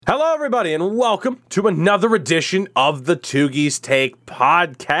Hello, everybody, and welcome to another edition of the Toogies Take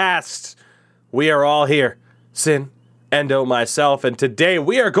podcast. We are all here, Sin, Endo, myself, and today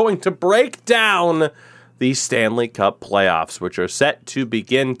we are going to break down the Stanley Cup playoffs, which are set to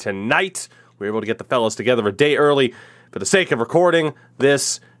begin tonight. We were able to get the fellas together a day early for the sake of recording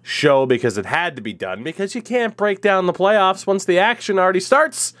this show because it had to be done, because you can't break down the playoffs once the action already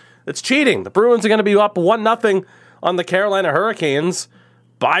starts. It's cheating. The Bruins are going to be up 1-0 on the Carolina Hurricanes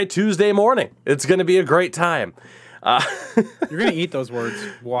by Tuesday morning. It's going to be a great time. You're going to eat those words.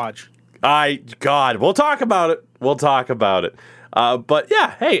 Watch. God, we'll talk about it. But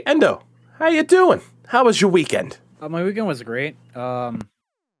yeah, hey, Endo, how you doing? How was your weekend? My weekend was great.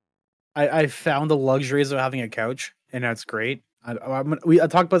 I found the luxuries of having a couch, and that's great. I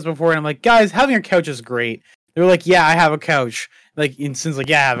talked about this before, and I'm like, guys, having a couch is great. They were like, yeah, I have a couch. And Sin's like,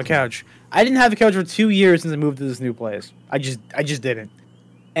 yeah, I have a couch. I didn't have a couch for 2 years since I moved to this new place. I just didn't.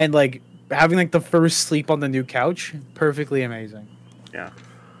 And having the first sleep on the new couch, perfectly amazing. Yeah.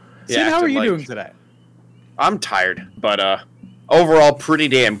 Sin, how are you doing today? I'm tired, but overall pretty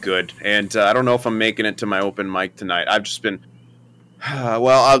damn good. And I don't know if I'm making it to my open mic tonight. I've just been,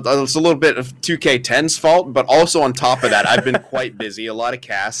 it's a little bit of 2K10's fault, but also on top of that, I've been quite busy. A lot of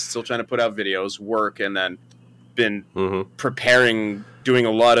casts, still trying to put out videos, work, and then been preparing, doing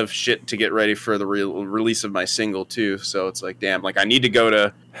a lot of shit to get ready for the release of my single too. So it's like, damn, I need to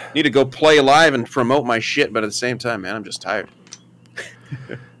go play live and promote my shit, but at the same time, man, I'm just tired.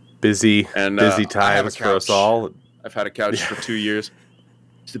 Busy times for us all. I've had a couch for 2 years.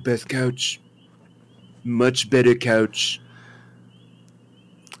 It's the best couch. Much better couch.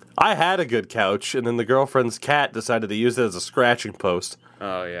 I had a good couch, and then the girlfriend's cat decided to use it as a scratching post.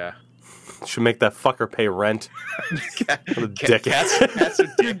 Oh, yeah. Should make that fucker pay rent. What a dick. Cats are dicks,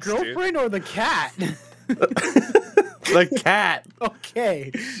 Your girlfriend or the cat? The cat. Okay.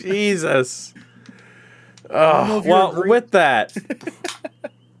 Jesus. Oh, well, with that,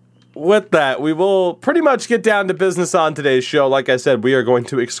 we will pretty much get down to business on today's show. Like I said, we are going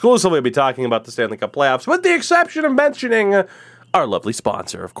to exclusively be talking about the Stanley Cup playoffs, with the exception of mentioning our lovely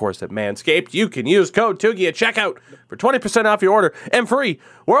sponsor, of course, at Manscaped. You can use code Toogie at checkout for 20% off your order and free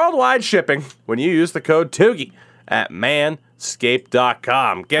worldwide shipping when you use the code Toogie at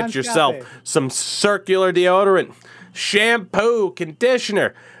manscaped.com. Get yourself some circular deodorant, shampoo,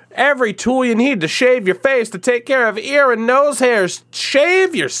 conditioner, every tool you need to shave your face, to take care of ear and nose hairs.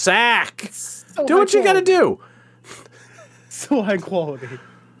 Shave your sack. Do what you gotta do. So high quality.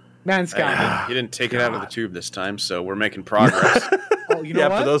 Manscaped. You didn't take it out of the tube this time, so we're making progress. Oh, you know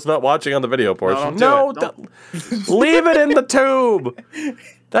what? For those not watching on the video portion. Don't Leave it in the tube.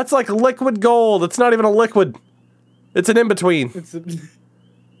 That's like liquid gold. It's not even a liquid. It's an in-between.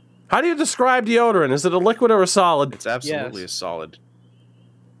 How do you describe deodorant? Is it a liquid or a solid? It's absolutely a solid.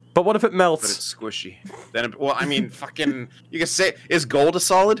 But what if it But melts? it's squishy. Fucking, you can say, is gold a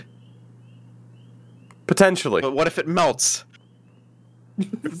solid? Potentially. But what if it melts?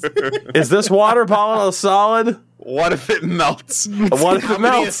 Is this water pollen a solid? What if it melts? What if it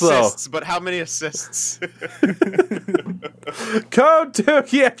melts, though? But how many assists? Code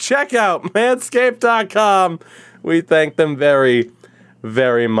Toogie at checkout, manscaped.com. We thank them very,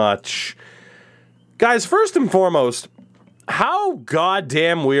 very much. Guys, first and foremost, how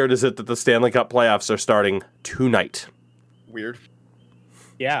goddamn weird is it that the Stanley Cup playoffs are starting tonight? Weird.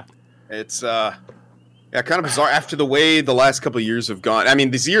 Yeah. It's, kind of bizarre after the way the last couple of years have gone. I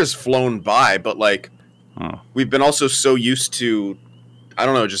mean, this year's flown by, but, we've been also so used to, I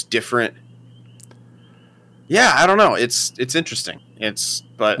don't know, just different. Yeah, I don't know. It's interesting.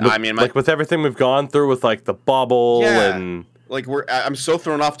 With everything we've gone through with, the bubble and... I'm so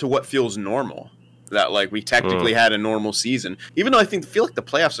thrown off to what feels normal. That, we technically had a normal season. Even though I feel like the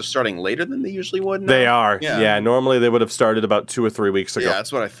playoffs are starting later than they usually would now. They are. Yeah, normally they would have started about 2 or 3 weeks ago. Yeah,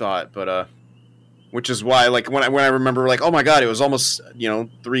 that's what I thought, but, which is why, when I remember, oh my god, it was almost,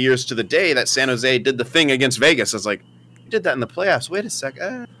 3 years to the day that San Jose did the thing against Vegas. I was like, you did that in the playoffs. Wait a sec.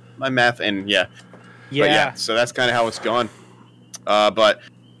 My math, and yeah. Yeah. But yeah, so that's kind of how it's gone. But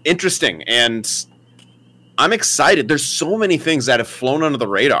interesting, and I'm excited. There's so many things that have flown under the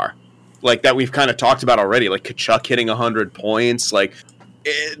radar, that we've kind of talked about already, like Tkachuk hitting 100 points,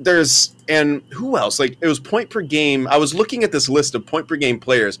 and who else? It was point per game. I was looking at this list of point per game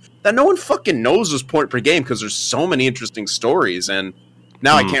players that no one fucking knows was point per game because there's so many interesting stories. And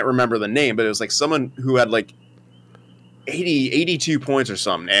now I can't remember the name, but it was someone who had 82 points or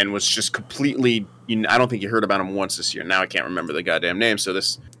something and was just completely, I don't think you heard about him once this year. Now I can't remember the goddamn name. So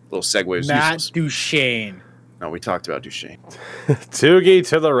this little segue was Matt useless. Duchene. No, we talked about Duchene. Toogie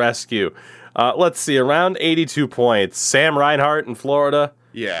to the rescue. Let's see, around 82 points. Sam Reinhart in Florida,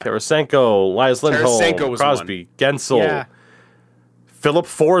 Yeah. Tarasenko, Elias Lindholm, Tarasenko was Crosby, Gensel. Yeah. Philip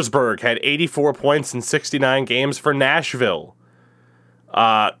Forsberg had 84 points in 69 games for Nashville.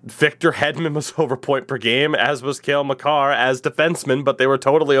 Victor Hedman was over point per game, as was Cale Makar as defenseman, but they were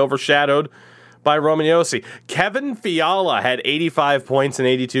totally overshadowed by Roman Josi. Kevin Fiala had 85 points in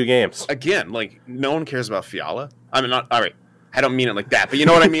 82 games. Again, like, no one cares about Fiala. I mean, not all right. I don't mean it like that, but you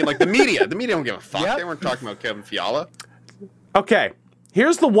know what I mean? Like, the media don't give a fuck. Yep. They weren't talking about Kevin Fiala. Okay,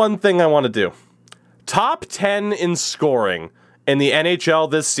 here's the one thing I want to do. Top 10 in scoring in the NHL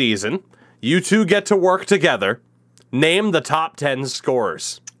this season. You two get to work together. Name the top 10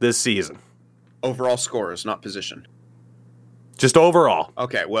 scorers this season. Overall scorers, not position. Just overall.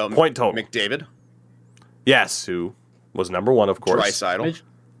 Okay, well, Point total. McDavid, Yes, who was number one, of course. Draisaitl.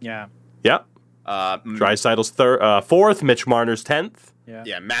 Yeah. Yep. Draisaitl's fourth. Mitch Marner's 10th. Yeah.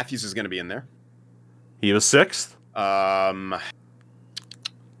 Yeah, Matthews is going to be in there. He was 6th.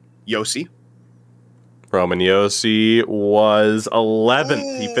 Josi. Roman Josi was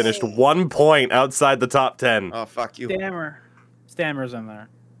 11th. He finished 1 point outside the top 10. Oh, fuck you. Stammer's in there.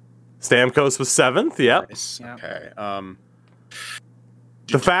 Stamkos was 7th. Yep. Nice. Yeah. Okay.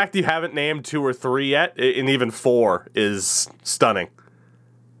 The fact you haven't named 2 or 3 yet, and even 4, is stunning.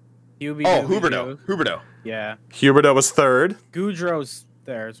 Huberdeau. Yeah. Huberdeau was 3rd. Goudreau's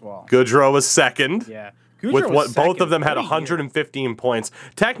there as well. Goudreau was 2nd. Yeah. With Goudreau what was both second. of them had What a year. 115 points.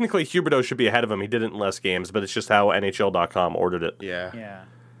 Technically, Huberdeau should be ahead of him. He did it in less games, but it's just how NHL.com ordered it. Yeah. Yeah.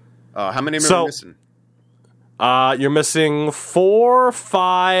 How many are So- we missing? You're missing 4,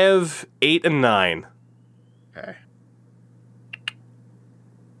 5, 8, and 9. Okay.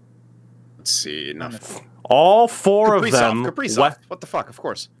 Let's see. Enough. All 4 of them. Kaprizov. What the fuck? Of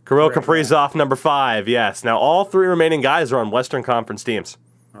course. Kirill Kaprizov, number 5. Yes. Now all 3 remaining guys are on Western Conference teams.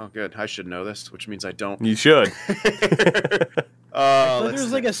 Oh, good. I should know this, which means I don't. You should.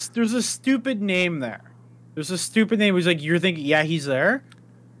 There's a stupid name there. There's a stupid name. Who's like, you're thinking, yeah, he's there.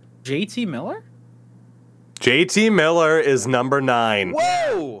 JT Miller. JT Miller is number 9.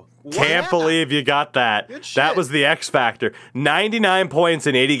 Whoa! Can't believe you got that. Good shit. That was the X factor. 99 points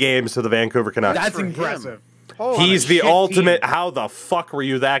in 80 games to the Vancouver Canucks. That's for him. impressive. He's the shit ultimate. team. How the fuck were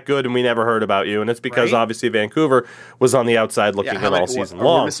you that good and we never heard about you? And it's because Right? obviously Vancouver was on the outside looking in all season We're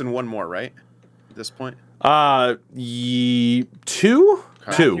long. missing one more, right? At this point. 2? Matthew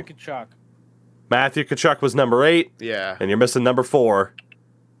 2. Tkachuk. Matthew Tkachuk was number 8, Yeah. and you're missing number 4.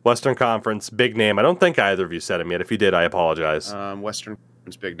 Western Conference, big name. I don't think either of you said him yet. If you did, I apologize. Western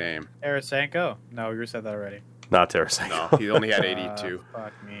Conference big name. Tarasenko. No, you said that already. Not Tarasenko. No, he only had 82.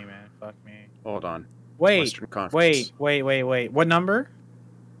 Fuck me, man. Fuck me. Hold on. Wait. Western Conference. Wait. What number?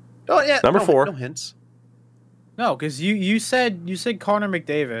 Oh yeah. Number 4. No hints. No, because you said Connor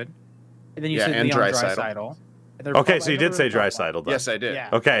McDavid, and then you Yeah, said and Leon Draisaitl. Draisaitl. Okay, so you did say Draisaitl, though. Yes, I did. Yeah.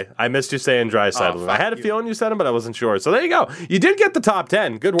 Okay, I missed you saying Draisaitl. Oh, I had a fuck you. feeling you said him, but I wasn't sure. So there you go. You did get the top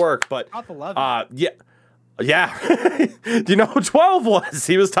 10. Good work, but Top 11. yeah. Do you know who 12 was?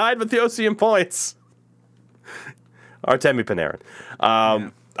 He was tied with Josi in points. Artemi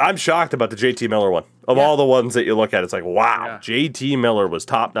Panarin. I'm shocked about the JT Miller one. Of all the ones that you look at, it's like, wow, Yeah. JT Miller was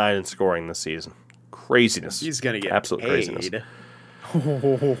top 9 in scoring this season. Craziness. He's gonna get absolute paid. craziness.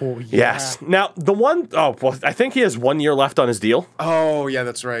 Oh, yeah. Yes. Now the one I think he has 1 year left on his deal, Oh yeah,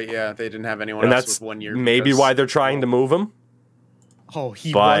 that's right. Yeah, they didn't have anyone and else that's with 1 year. maybe because- why they're trying to move him. Oh,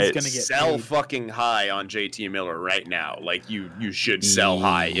 he But was gonna get Sell paid. fucking high on JT Miller right now. Like you should sell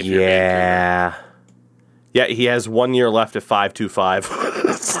high if you're Vancouver. Yeah. Yeah, he has 1 year left at 5.25.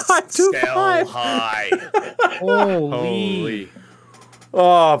 Sell 5.25. high. Holy. Holy.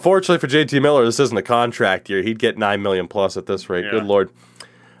 Oh, fortunately for JT Miller, this isn't a contract year. He'd get $9 million plus at this rate. Yeah. Good lord.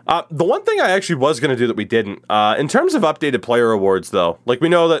 The one thing I actually was going to do that we didn't, in terms of updated player awards, though, like we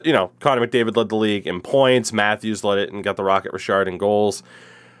know that, Connor McDavid led the league in points, Matthews led it and got the Rocket Richard in goals.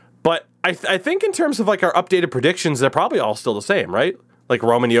 But I think in terms of like our updated predictions, they're probably all still the same, right? Like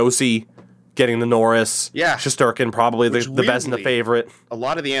Roman Josi getting the Norris. Yeah. Shesterkin probably the best and the weirdly- favorite. A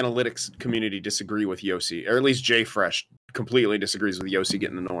lot of the analytics community disagree with Yossi, or at least Jay Fresh completely disagrees with Yossi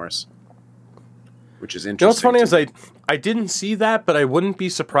getting the Norris, which is You know interesting. what's funny to is me. I didn't see that, but I wouldn't be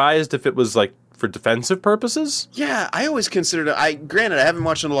surprised if it was like for defensive purposes. Yeah, I always considered granted I haven't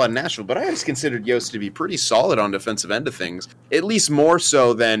watched a lot of Nashville, but I always considered Yost to be pretty solid on defensive end of things. At least more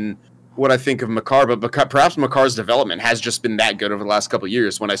so than what I think of Makar, but perhaps Makar's development has just been that good over the last couple of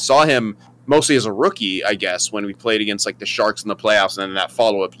years. When I saw him mostly as a rookie, I guess, when we played against like the Sharks in the playoffs and then that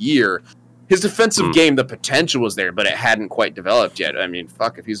follow-up year, his defensive game, the potential was there, but it hadn't quite developed yet. I mean,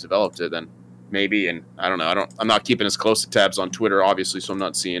 fuck, if he's developed it, then maybe. And I don't know. I'm not keeping as close to tabs on Twitter, obviously, so I'm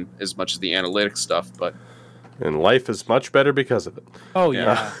not seeing as much of the analytics stuff. But And life is much better because of it. Oh,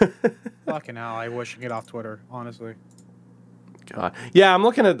 yeah. Fucking hell, I wish I could get off Twitter, honestly. God. Yeah, I'm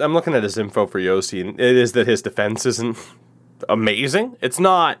looking at his info for Yossi, and it is that his defense isn't amazing. It's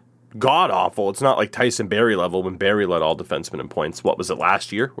not god-awful. It's not like Tyson Barrie level when Barrie led all defensemen in points. What was it,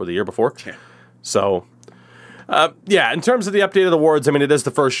 last year or the year before? Yeah. So... in terms of the updated awards, I mean, it is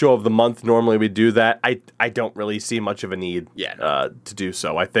the first show of the month. Normally we do that. I don't really see much of a need to do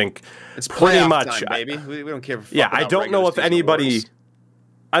so. I think It's pretty playoff much... time, baby. We don't care. I don't know if anybody...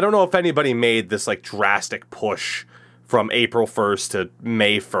 I don't know if anybody made this like drastic push from April 1st to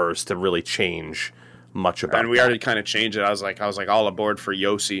May 1st to really change much about it. And we already kind of changed it. I was like all aboard for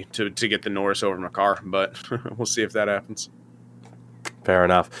Yossi to get the Norris over Makar, but we'll see if that happens. Fair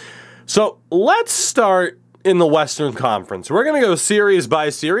enough. So let's start in the Western Conference. We're going to go series by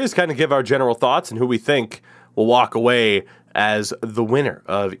series, kind of give our general thoughts and who we think will walk away as the winner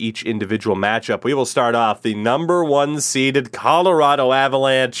of each individual matchup. We will start off the number 1 seeded Colorado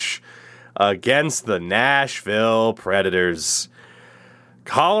Avalanche against the Nashville Predators.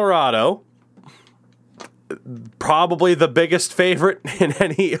 Colorado, probably the biggest favorite in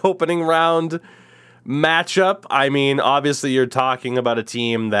any opening round matchup. I mean, obviously you're talking about a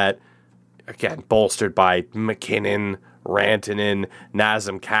team that, again, bolstered by McKinnon, Rantanen,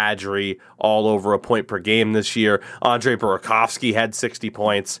 Nazem Kadri, all over a point per game this year. Andrei Burakovsky had 60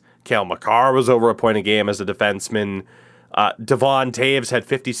 points. Cale Makar was over a point a game as a defenseman. Devon Taves had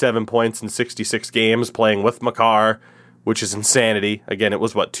 57 points in 66 games playing with Makar, which is insanity. Again, it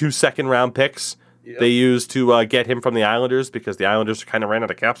was, 2 second-round picks they used to get him from the Islanders because the Islanders kind of ran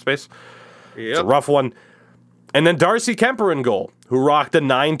out of cap space. It's a rough one. And then Darcy Kemper in goal, who rocked a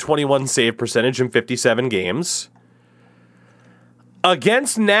 .921 save percentage in 57 games.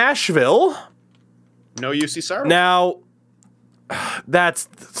 Against Nashville. No UC Saros. Now, that's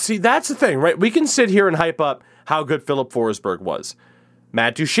the thing, right? We can sit here and hype up how good Philip Forsberg was.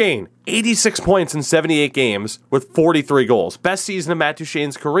 Matt Duchene, 86 points in 78 games with 43 goals. Best season of Matt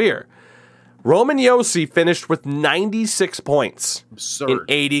Duchene's career. Roman Josi finished with 96 points in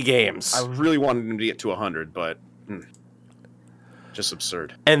 80 games. I really wanted him to get to 100, but just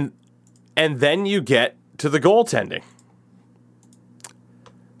absurd. And then you get to the goaltending.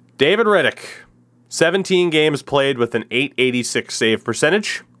 David Rittich, 17 games played with an .886 save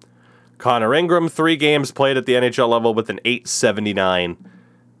percentage. Connor Ingram, 3 games played at the NHL level with an .879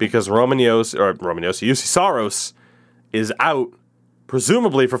 because Juuse Saros is out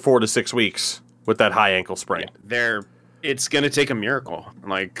presumably for 4 to 6 weeks with that high ankle sprain. It's going to take a miracle.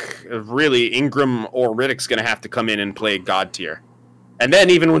 Like, really, Ingram or Rittich's going to have to come in and play God tier. And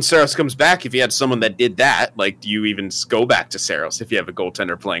then even when Saros comes back, if you had someone that did that, like, do you even go back to Saros if you have a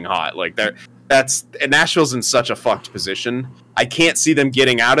goaltender playing hot? Like, Nashville's in such a fucked position. I can't see them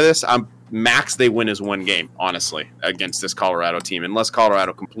getting out of this. Max they win is 1 game, honestly, against this Colorado team, unless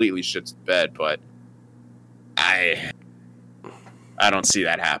Colorado completely shits the bed. But I don't see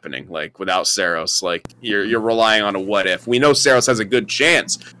that happening. Like, without Saros, like, you're relying on a what if. We know Saros has a good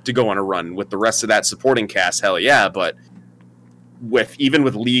chance to go on a run with the rest of that supporting cast. Hell yeah, but even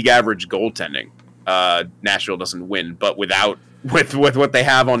with league average goaltending, Nashville doesn't win. But with what they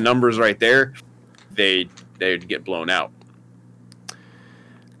have on numbers right there, they'd get blown out.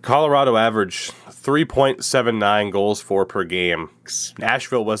 Colorado averaged 3.79 goals for per game.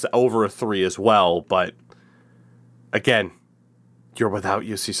 Nashville was over a 3 as well, but again, you're without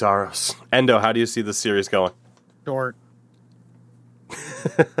UC Saros. Endo, how do you see this series going? Short.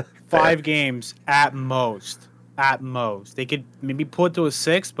 5 games at most. At most. They could maybe pull it to a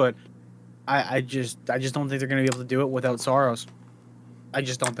 6, but I just don't think they're going to be able to do it without Saros. I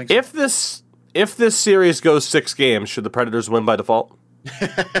just don't think so. If this series goes 6 games, should the Predators win by default?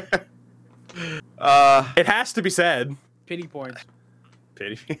 It has to be said. Pity points.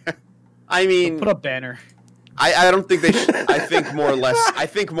 Pity. I mean, put a banner. I don't think they should. I think more or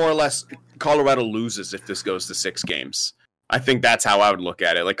less Colorado loses if this goes to 6 games. I think that's how I would look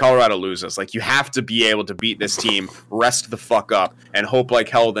at it. Like, Colorado loses. Like, you have to be able to beat this team, rest the fuck up, and hope like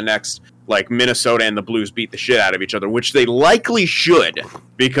hell the next, like, Minnesota and the Blues beat the shit out of each other, which they likely should,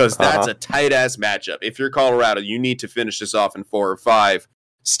 because that's a tight-ass matchup. If you're Colorado, you need to finish this off in 4 or 5.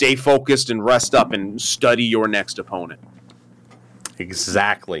 Stay focused and rest up and study your next opponent.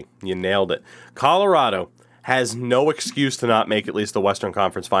 Exactly. You nailed it. Colorado has no excuse to not make at least the Western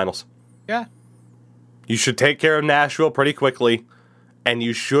Conference Finals. Yeah. You should take care of Nashville pretty quickly, and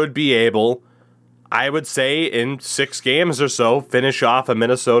you should be able, I would say, in 6 games or so, finish off a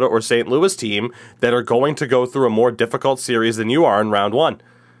Minnesota or St. Louis team that are going to go through a more difficult series than you are in round 1.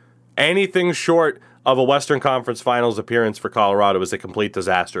 Anything short of a Western Conference Finals appearance for Colorado is a complete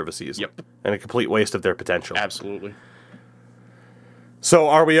disaster of a season. Yep. And a complete waste of their potential. Absolutely. So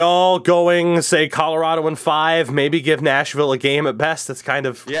are we all going, say, Colorado in 5, maybe give Nashville a game at best? That's kind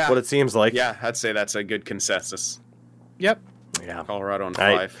of what it seems like. Yeah, I'd say that's a good consensus. Yep. Yeah. Colorado in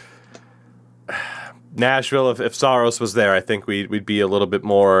 5. Nashville, if Saros was there, I think we'd be a little bit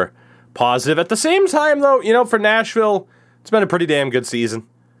more positive. At the same time, though, for Nashville, it's been a pretty damn good season.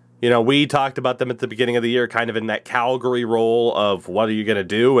 We talked about them at the beginning of the year, kind of in that Calgary role of what are you going to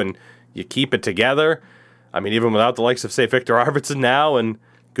do, and you keep it together. I mean, even without the likes of, say, Victor Arvidsson now, and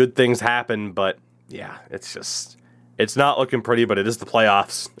good things happen, but yeah, it's not looking pretty, but it is the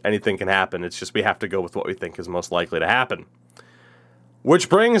playoffs. Anything can happen. It's just we have to go with what we think is most likely to happen. Which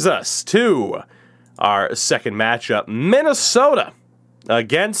brings us to our second matchup, Minnesota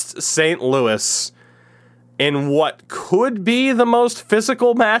against St. Louis, in what could be the most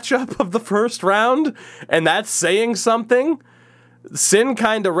physical matchup of the first round, and that's saying something. Sin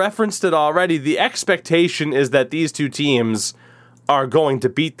kind of referenced it already. The expectation is that these two teams are going to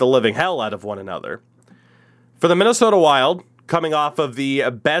beat the living hell out of one another. For the Minnesota Wild, coming off of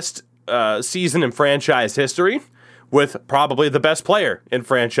the best season in franchise history, with probably the best player in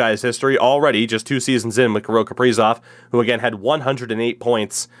franchise history already, just 2 seasons in with Kirill Kaprizov, who again had 108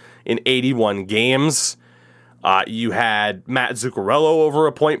 points in 81 games. You had Matt Zuccarello over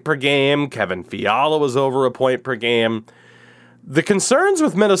a point per game. Kevin Fiala was over a point per game. The concerns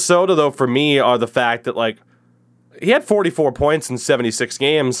with Minnesota, though, for me, are the fact that, he had 44 points in 76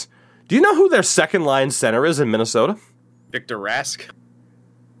 games. Do you know who their second-line center is in Minnesota? Victor Rask?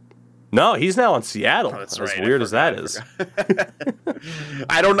 No, he's now in Seattle. Oh, that's as right. weird as that is.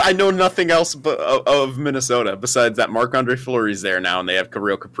 I know nothing else of Minnesota besides that Marc-Andre Fleury's there now, and they have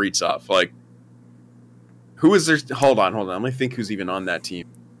Kirill Kaprizov. Who is there? Hold on. Let me think who's even on that team.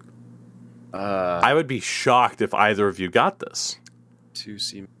 I would be shocked if either of you got this.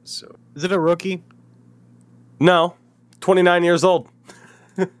 2C Minnesota. Is it a rookie? No, 29 years old.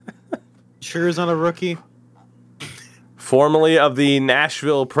 Sure is not a rookie. Formerly of the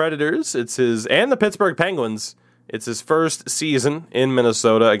Nashville Predators, and the Pittsburgh Penguins. It's his first season in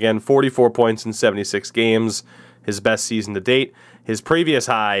Minnesota. Again, 44 points in 76 games, his best season to date. His previous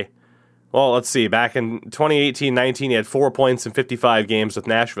high, well, let's see, back in 2018-19, he had 4 points in 55 games with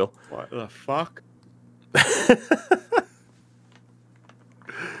Nashville. What the fuck?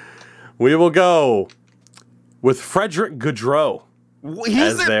 We will go with Frederick Gaudreau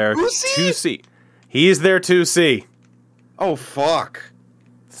as their 2C. He's their 2C. Oh, fuck.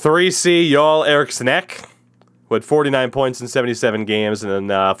 3C, Joel Eriksson-Ek, who had 49 points in 77 games, and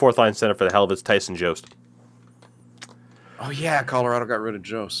then fourth-line center for the Helvets, Tyson Jost. Oh, yeah, Colorado got rid of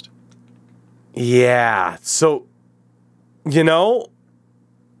Jost. Yeah, so, it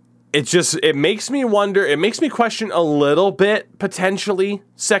makes me wonder, it makes me question a little bit, potentially,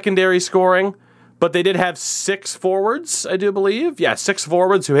 secondary scoring, but they did have 6 forwards, I do believe. Yeah, 6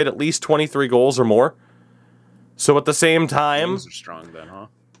 forwards who hit at least 23 goals or more. So at the same time... Those are strong then, huh?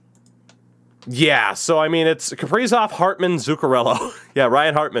 Yeah, so I mean, it's Kaprizov, Hartman, Zuccarello. Yeah,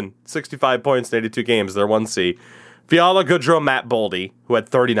 Ryan Hartman, 65 points in 82 games, they're 1C. Fiala, Gaudreau, Matt Boldy, who had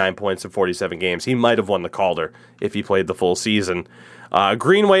 39 points in 47 games. He might have won the Calder if he played the full season.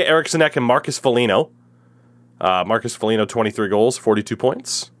 Greenway, Eriksson-Ek, and Marcus Foligno. Marcus Foligno, 23 goals, 42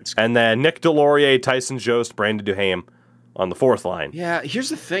 points. And then Nick Delorier, Tyson Jost, Brandon Duhaime on the fourth line. Yeah, here's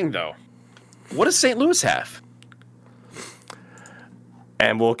the thing, though. What does St. Louis have?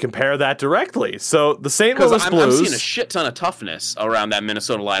 And we'll compare that directly. So the St. Louis Blues... I'm seeing a shit ton of toughness around that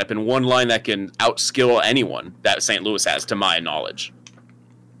Minnesota lineup, and one line that can outskill anyone that St. Louis has, to my knowledge.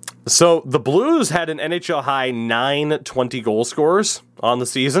 So the Blues had an NHL high 9 20-goal scorers on the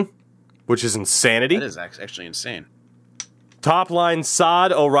season, which is insanity. That is actually insane. Top line,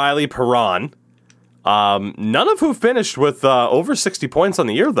 Saad, O'Reilly, Perron. None of who finished with over 60 points on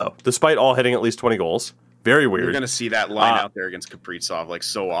the year, though, despite all hitting at least 20 goals. Very weird. You're going to see that line out there against Kaprizov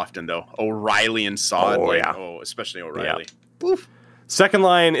so often, though. O'Reilly and Saad. Especially O'Reilly. Yeah. Second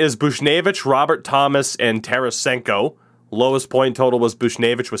line is Bushnevich, Robert Thomas, and Tarasenko. Lowest point total was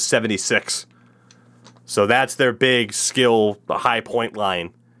Bushnevich with 76. So that's their big skill, high point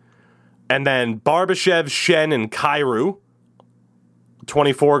line. And then Barbashev, Shen, and Kyrou.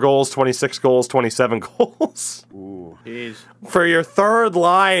 24 goals, 26 goals, 27 goals. Ooh. Jeez. For your third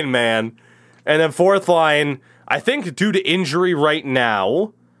line, man. And then fourth line, I think due to injury right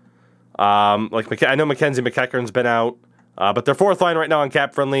now, I know Mackenzie McEachern's been out, but their fourth line right now on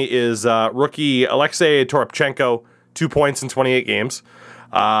Cap Friendly is rookie Alexei Toropchenko, 2 points in 28 games,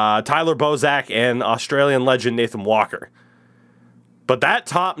 Tyler Bozak, and Australian legend Nathan Walker. But that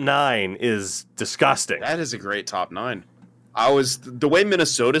top 9 is disgusting. That is a great top 9. The way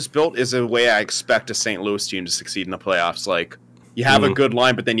Minnesota's built is the way I expect a St. Louis team to succeed in the playoffs. Like, you have a good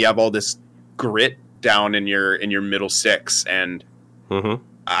line, but then you have all this grit down in your middle six, and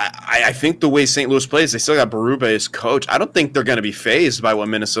I think the way St. Louis plays, they still got Berube as coach. I don't think they're going to be phased by what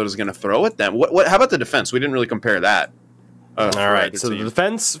Minnesota's going to throw at them. What? How about the defense? We didn't really compare that. All right, so the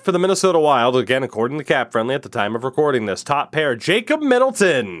defense for the Minnesota Wild, again, according to Cap Friendly at the time of recording this, top pair, Jacob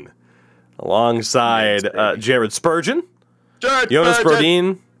Middleton, alongside Jared Spurgeon, Jonas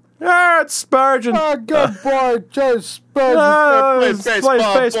Brodin. It's Spurgeon. Oh, good boy, Jared Spurgeon. Plays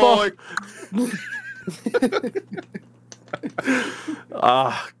baseball.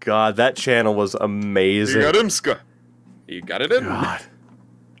 Oh, God, that channel was amazing. You got it in. God.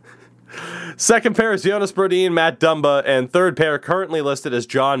 Second pair is Jonas Brodin, Matt Dumba, and third pair currently listed as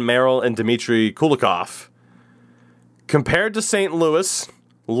John Merrill and Dmitry Kulikov. Compared to St. Louis,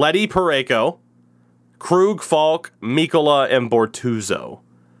 Letty Parayko, Krug, Falk, Mikkola, and Bortuzzo.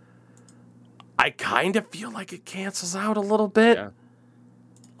 I kind of feel like it cancels out a little bit. Yeah.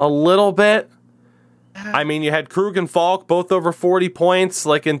 A little bit. I mean, you had Krug and Falk both over 40 points.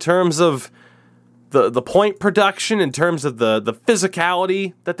 Like, in terms of the point production, in terms of the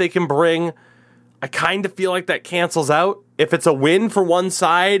physicality that they can bring, I kind of feel like that cancels out. If it's a win for one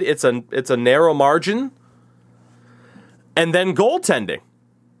side, it's a narrow margin. And then goaltending.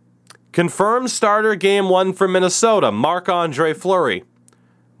 Confirmed starter game 1 for Minnesota, Marc-Andre Fleury.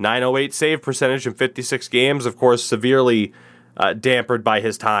 .908 save percentage in 56 games, of course, severely dampered by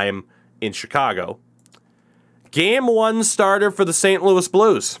his time in Chicago. Game 1 starter for the St. Louis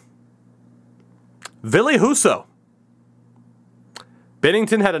Blues, Ville Husso.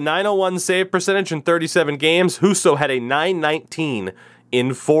 Binnington had a .901 save percentage in 37 games. Husso had a .919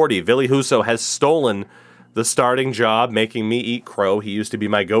 in 40. Ville Husso has stolen the starting job, making me eat crow. He used to be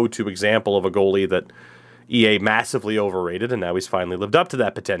my go-to example of a goalie that EA massively overrated, and now he's finally lived up to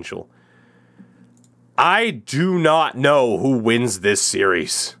that potential. I do not know who wins this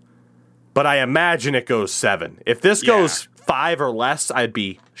series, but I imagine it goes 7. If this goes 5 or less, I'd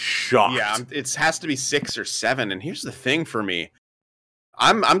be shocked. Yeah, it has to be 6 or 7. And here's the thing for me.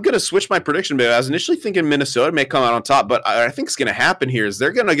 I'm going to switch my prediction, but I was initially thinking Minnesota may come out on top, but I think what's going to happen here is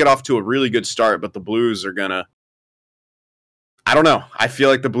they're going to get off to a really good start, but the Blues are going to... I don't know. I feel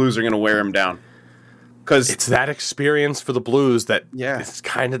like the Blues are going to wear them down. Because it's that experience for the Blues that is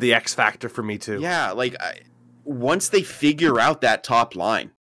kind of the X factor for me, too. Yeah, like, once they figure out that top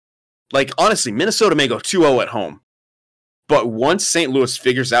line, like, honestly, Minnesota may go 2-0 at home, but once St. Louis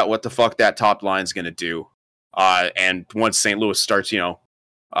figures out what the fuck that top line's going to do, and once St. Louis starts, to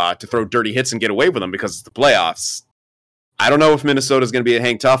throw dirty hits and get away with them because it's the playoffs, I don't know if Minnesota's going to be a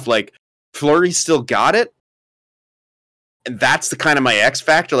hang tough. Like, Fleury still got it, and that's the kind of my X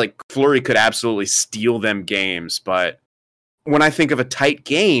factor. Like, Fleury could absolutely steal them games, but when I think of a tight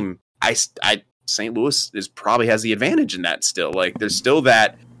game, St. Louis probably has the advantage in that still. Like, there's still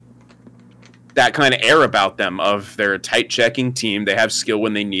that kind of air about them of they're a tight checking team. They have skill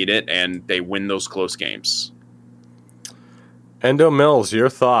when they need it, and they win those close games. Endo Mills, your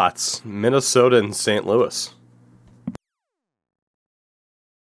thoughts? Minnesota and St. Louis.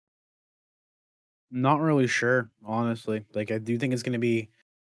 Not really sure, honestly. Like, I do think it's going to be...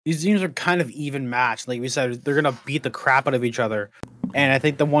 These teams are kind of even matched. Like we said, they're going to beat the crap out of each other. And I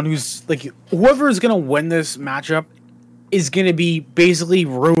think the one who's... like, whoever is going to win this matchup is going to be basically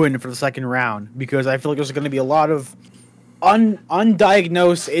ruined for the second round. Because I feel like there's going to be a lot of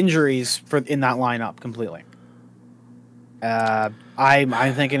undiagnosed injuries in that lineup completely.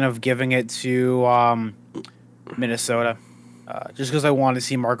 I'm thinking of giving it to Minnesota. Just because I want to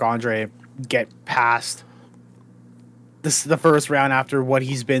see Marc-Andre get past the first round after what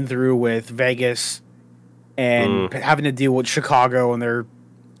he's been through with Vegas and having to deal with Chicago and their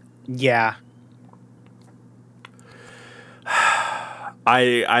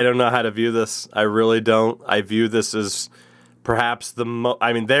I don't know how to view this. I really don't. I view this as perhaps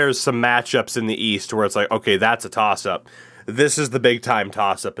there's some matchups in the East where it's like, okay, that's a toss-up. This is the big-time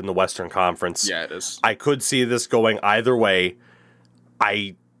toss-up in the Western Conference. Yeah, it is. I could see this going either way.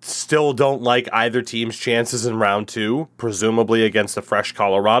 I still don't like either team's chances in round 2, presumably against a fresh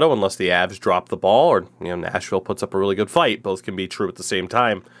Colorado, unless the Avs drop the ball or Nashville puts up a really good fight. Both can be true at the same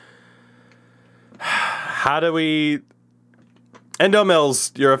time. How do we... Endo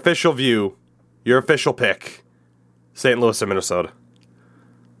Mills, your official view, your official pick, St. Louis or Minnesota?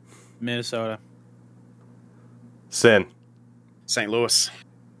 Minnesota. Sin. St. Louis.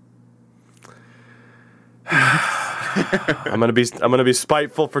 I'm gonna be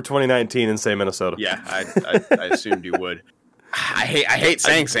spiteful for 2019 and say Minnesota. Yeah, I assumed you would. I hate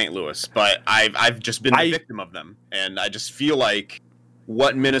saying St. Louis, but I've just been the victim of them, and I just feel like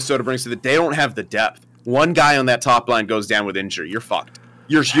what Minnesota brings to they don't have the depth. One guy on that top line goes down with injury, you're fucked.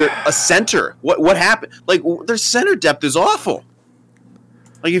 You're a center. What happened? Like, their center depth is awful.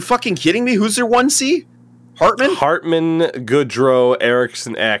 Are you fucking kidding me? Who's their 1C? Hartman, Goodrow,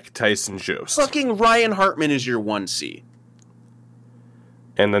 Eriksson Ek, Tyson Jost. Fucking Ryan Hartman is your 1C.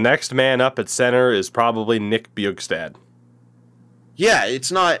 And the next man up at center is probably Nick Bjugstad. Yeah,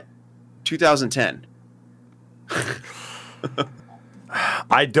 it's not 2010.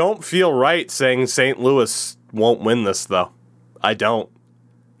 I don't feel right saying St. Louis won't win this, though. I don't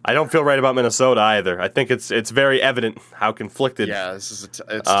feel right about Minnesota either. I think it's very evident how conflicted this is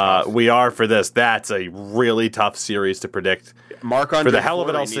it's tough. We are for this. That's a really tough series to predict. Marc-Andre for the hell of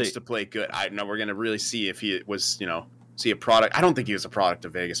it, Fleury I'll see. needs to play good. I know we're going to really see if he was, see a product. I don't think he was a product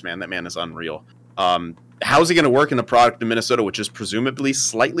of Vegas, man. That man is unreal. How's he going to work in the product of Minnesota, which is presumably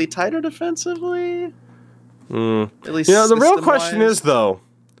slightly tighter defensively? At least, the real question is, though,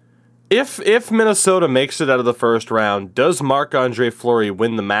 if Minnesota makes it out of the first round, does Marc-Andre Fleury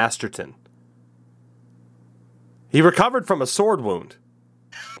win the Masterton? He recovered from a sword wound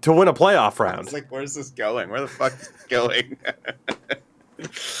to win a playoff round. It's like, where's this going? Where the fuck is this going?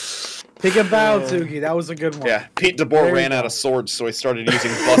 Take a bow, Tuki. That was a good one. Yeah, Pete DeBoer ran out of swords, so he started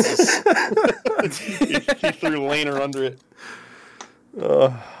using buses. he threw Laner under it.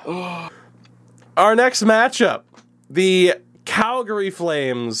 Our next matchup, the Calgary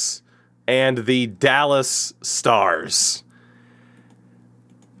Flames and the Dallas Stars.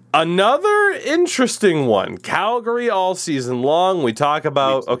 Another interesting one. Calgary all season long. We talk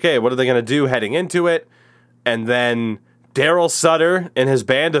about, okay, what are they going to do heading into it? And then Daryl Sutter and his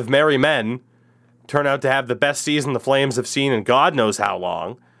band of merry men turn out to have the best season the Flames have seen in God knows how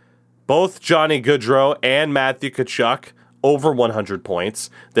long. Both Johnny Gaudreau and Matthew Tkachuk over 100 points.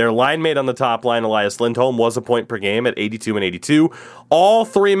 Their line mate on the top line, Elias Lindholm, was a point per game at 82 and 82. All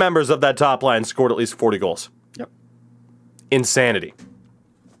three members of that top line scored at least 40 goals. Yep. Insanity.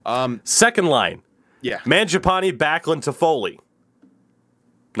 Second line. Yeah. Mangiapane, Backlund, Toffoli.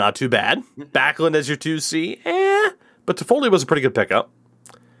 Not too bad. Backlund as your 2C. But Toffoli was a pretty good pickup.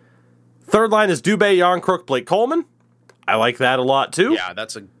 Third line is Dubé, Yarncrook, Blake Coleman. I like that a lot, too. Yeah,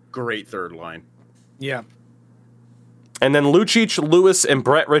 that's a great third line. Yeah. And then Lucic, Lewis, and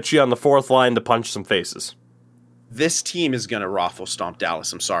Brett Ritchie on the fourth line to punch some faces. This team is going to raffle stomp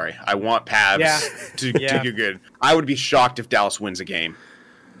Dallas. I'm sorry. I want Pavs to do good. I would be shocked if Dallas wins a game.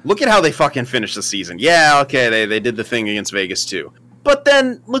 Look at how they fucking finished the season. Yeah, okay, they did the thing against Vegas too. But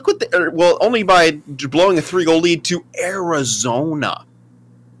then, look what only by blowing a 3-goal lead to Arizona.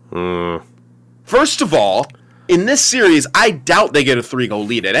 First of all, in this series, I doubt they get a 3-goal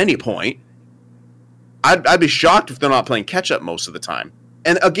lead at any point. I'd be shocked if they're not playing catch-up most of the time.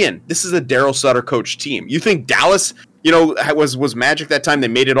 And again, this is a Daryl Sutter coached team. You think Dallas, was magic that time? They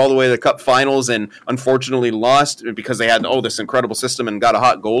made it all the way to the Cup Finals and unfortunately lost because they had this incredible system and got a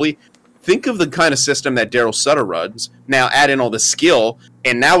hot goalie. Think of the kind of system that Daryl Sutter runs. Now add in all the skill,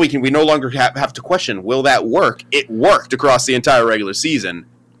 and now we no longer have to question, will that work? It worked across the entire regular season,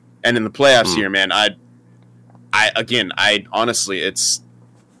 and in the playoffs here, man. I honestly,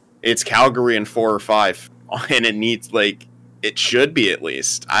 it's Calgary in 4 or 5, and it needs it should be at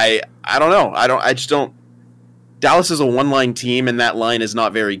least. I don't know. I just don't. Dallas is a one-line team, and that line is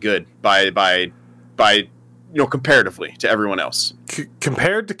not very good by comparatively to everyone else.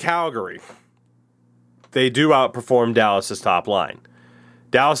 Compared to Calgary, they do outperform Dallas's top line.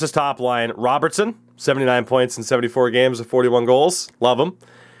 Dallas's top line, Robertson, 79 points in 74 games with 41 goals. Love him.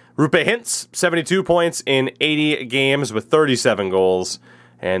 Roope Hintz, 72 points in 80 games with 37 goals.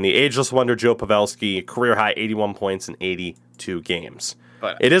 And the ageless wonder, Joe Pavelski, career-high 81 points in 82 games.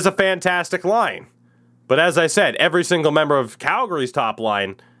 But it is a fantastic line. But as I said, every single member of Calgary's top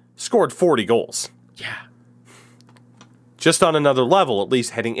line scored 40 goals. Yeah. Just on another level, at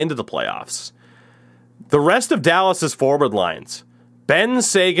least heading into the playoffs. The rest of Dallas's forward lines, Ben,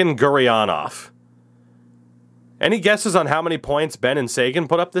 Sagan, Gurianov. Any guesses on how many points Ben and Sagan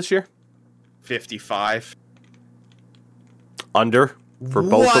put up this year? 55. Under for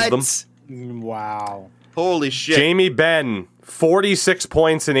both of them. Wow. Holy shit. Jamie Benn, 46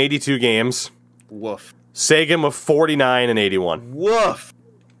 points in 82 games. Woof. Sagan with 49 and 81. Woof.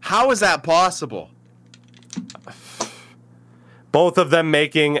 How is that possible? Both of them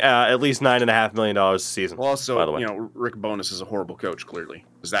making at least $9.5 million a season. Well, also, by the way. Rick Bowness is a horrible coach, clearly,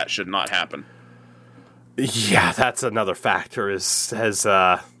 because that should not happen. Yeah, that's another factor. As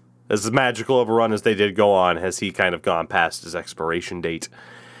magical of a run as they did go on, has he kind of gone past his expiration date?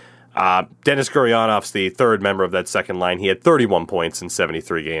 Denis Guryanov's the third member of that second line. He had 31 points in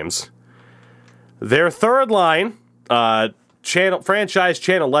 73 games. Their third line, franchise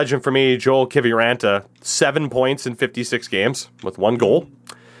channel legend for me, Joel Kiviranta, 7 points in 56 games with 1 goal.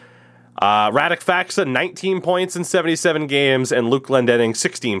 Radek Faksa, 19 points in 77 games, and Luke Glendening,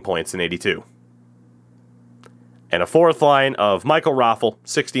 16 points in 82. And a fourth line of Michael Raffl,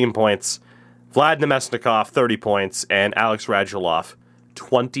 16 points, Vlad Nemesnikov, 30 points, and Alex Radulov,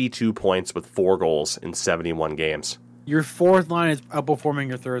 22 points with 4 goals in 71 games. Your fourth line is outperforming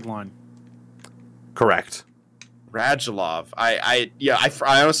your third line. Correct. Radulov. I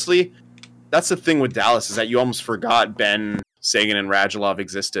honestly, that's the thing with Dallas is that you almost forgot Ben, Seguin, and Radulov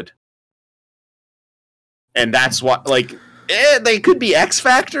existed. And that's what, they could be X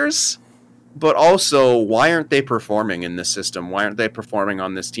factors, but also, why aren't they performing in this system? Why aren't they performing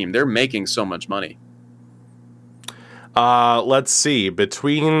on this team? They're making so much money. Let's see.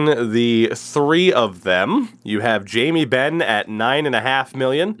 Between the 3 of them, you have Jamie Benn at $9.5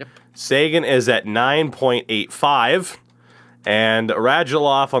 million. Yep. Seguin is at 9.85, and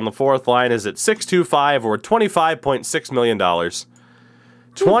Radulov on the fourth line is at 6.25 or $25.6 million.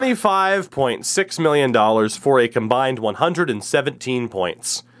 $25.6 million for a combined 117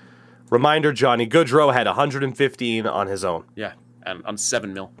 points. Reminder, Johnny Gaudreau had 115 on his own. Yeah, and on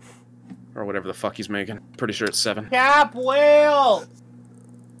 $7 million. Or whatever the fuck he's making. Pretty sure it's 7. Cap whale!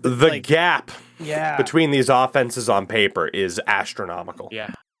 The gap Yeah. between these offenses on paper is astronomical.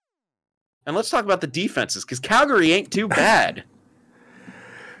 Yeah. And let's talk about the defenses, because Calgary ain't too bad.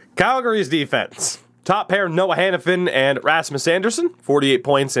 Calgary's defense. Top pair, Noah Hannafin and Rasmus Anderson, 48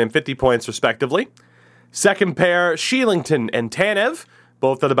 points and 50 points respectively. Second pair, Sheelington and Tanev,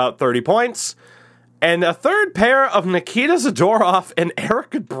 both at about 30 points. And a third pair of Nikita Zadorov and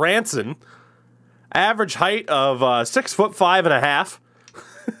Eric Branson, average height of 6'5.5".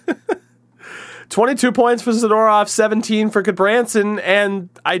 22 points for Zadorov, 17 for Goodbranson, and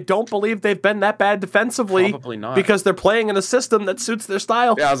I don't believe they've been that bad defensively. Probably not. Because they're playing in a system that suits their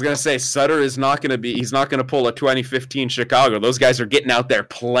style. Yeah, I was going to say, Sutter is not going to he's not going to pull a 2015 Chicago. Those guys are getting out there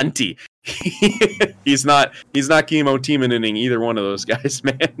plenty. He's not Chemo Timoning either one of those guys,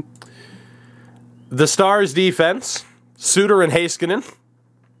 man. The Stars' defense, Suter and Heiskanen.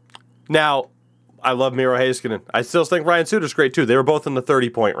 Now, I love Miro Heiskanen. I still think Ryan Suter's great, too. They were both in the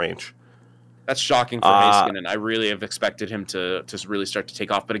 30-point range. That's shocking for Heiskanen. I really have expected him to really start to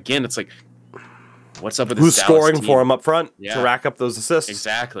take off. But again, it's like, what's up with this Who's Dallas scoring team? for him up front Yeah. to rack up those assists?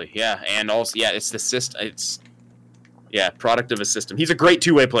 Exactly, yeah. And also, yeah, it's the product of a system. He's a great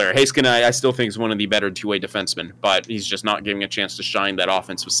two-way player. Heiskanen, I still think, is one of the better two-way defensemen, but he's just not giving a chance to shine that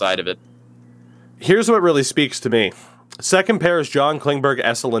offensive side of it. Here's what really speaks to me. Second pair is John Klingberg,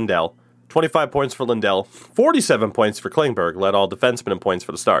 Esa Lindell. 25 points for Lindell, 47 points for Klingberg, led all defensemen in points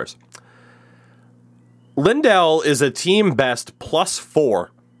for the Stars. Lindell is a team best +4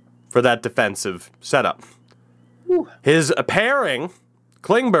 for that defensive setup. Whew. His pairing,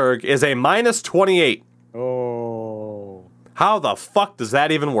 Klingberg, is a -28. Oh. How the fuck does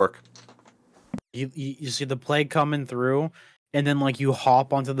that even work? You see the play coming through, and then you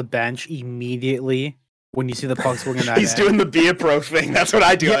hop onto the bench immediately when you see the puck swinging that He's doing the Be a Pro thing. That's what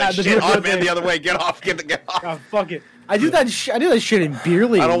I do. Yeah, Like, the shit, Be a Pro on man thing. the other way. Get off. Get off. Oh, fuck it. I do that. I do that shit in beer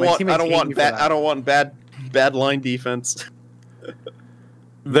league. I don't My want. teammates I don't hate want me for bad. that. I don't want bad line defense.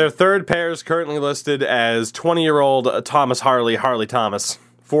 Their third pair is currently listed as 20-year-old Thomas Harley Thomas,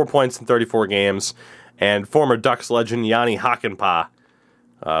 4 points in 34 games, and former Ducks legend Yanni Hakanpää,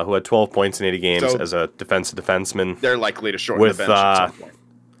 who had 12 points in 80 games So- as a defenseman. They're likely to shorten With, the bench at some point.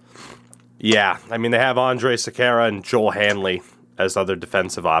 Yeah, I mean, they have Andre Sekera and Joel Hanley as other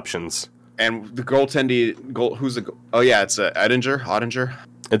defensive options. And the goaltending who's the? Oh yeah, it's Ottinger.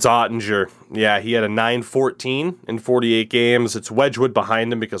 It's Ottinger. Yeah, he had a 9.14 in 48 games. It's Wedgwood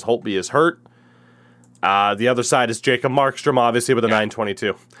behind him because Holtby is hurt. The other side is Jacob Markstrom, obviously, with a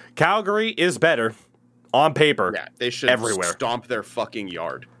 9.22. Calgary is better on paper. Yeah, they should everywhere. stomp their fucking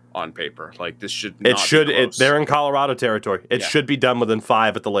yard on paper. Like this should. Not be close. They're in Colorado territory. It Yeah. should be done within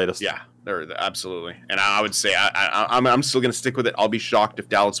 5 at the latest. Yeah, they're absolutely. And I would say I'm still gonna stick with it. I'll be shocked if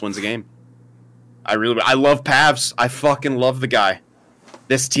Dallas wins a game. I love Pavs. I fucking love the guy.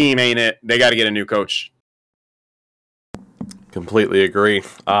 This team ain't it. They got to get a new coach. Completely agree.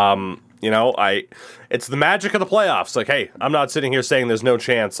 It's the magic of the playoffs. Like, hey, I'm not sitting here saying there's no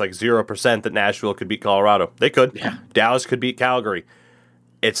chance, 0% that Nashville could beat Colorado. They could. Yeah. Dallas could beat Calgary.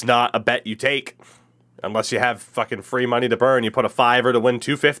 It's not a bet you take unless you have fucking free money to burn. You put a $5 to win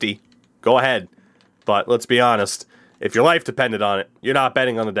 $250. Go ahead. But let's be honest. If your life depended on it, you're not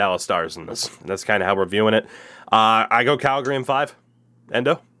betting on the Dallas Stars in this. And that's kind of how we're viewing it. I go Calgary in 5.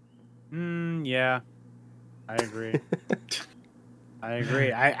 Endo? Yeah, I agree. I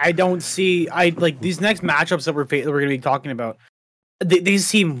agree. I don't see. I like these next matchups that we're going to be talking about. They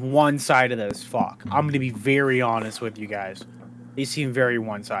seem one-sided as fuck. I'm going to be very honest with you guys. They seem very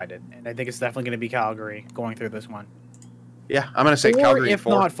one-sided, and I think it's definitely going to be Calgary going through this one. Yeah, I'm going to say 4, Calgary if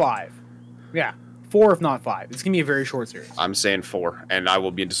 4. not 5. Yeah, 4 if not 5. It's going to be a very short series. I'm saying 4, and I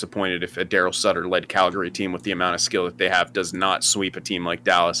will be disappointed if a Daryl Sutter-led Calgary team with the amount of skill that they have does not sweep a team like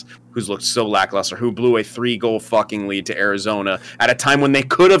Dallas, who's looked so lackluster, who blew a 3-goal fucking lead to Arizona at a time when they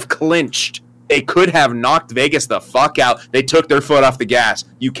could have clinched. They could have knocked Vegas the fuck out. They took their foot off the gas.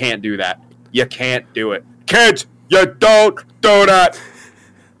 You can't do that. You can't do it. Kids, you don't do that.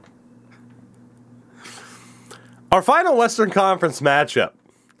 Our final Western Conference matchup,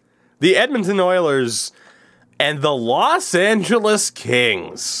 the Edmonton Oilers and the Los Angeles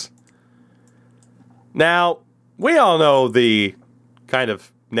Kings. Now, we all know the kind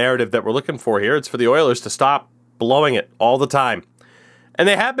of narrative that we're looking for here. It's for the Oilers to stop blowing it all the time. And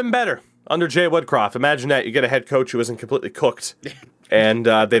they have been better under Jay Woodcroft. Imagine that. You get a head coach who isn't completely cooked, and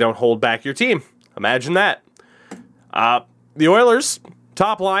they don't hold back your team. Imagine that. The Oilers,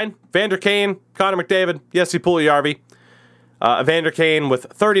 top line, Vander Kane, Connor McDavid, Jesse Puljujarvi. Vander Kane with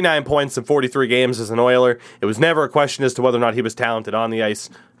 39 points in 43 games as an Oiler. It was never a question as to whether or not he was talented on the ice.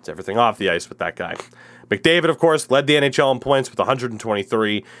 It's everything off the ice with that guy. McDavid, of course, led the NHL in points with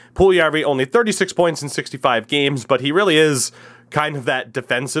 123. Puljujarvi only 36 points in 65 games, but he really is kind of that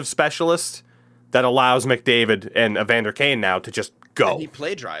defensive specialist that allows McDavid and Evander Kane now to just go. And he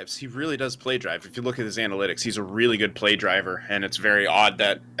play drives. He really does play drive. If you look at his analytics, he's a really good play driver, and it's very odd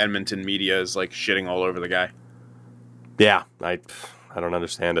that Edmonton media is like shitting all over the guy. Yeah, I don't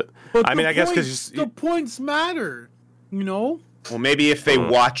understand it. But I mean, I guess because the points matter, you know? Well, maybe if they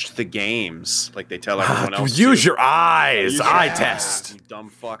watched the games, like they tell everyone else. use to. your eyes. Use your Eye eyes, test. You dumb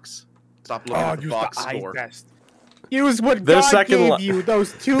fucks. Stop looking at the box score. Use what Their God second gave you,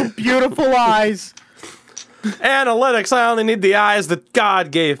 those 2 beautiful eyes. Analytics, I only need the eyes that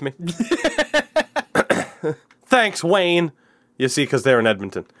God gave me. Thanks, Wayne. You see, because they're in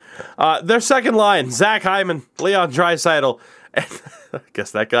Edmonton. Their second line, Zach Hyman, Leon Draisaitl. I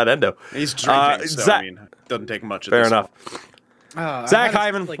guess that got Endo. He's drinking, so I mean, it doesn't take much of Fair this. enough. Zach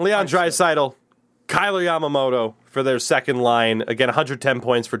Hyman, Leon Draisaitl, Kyler Yamamoto for their second line. Again, 110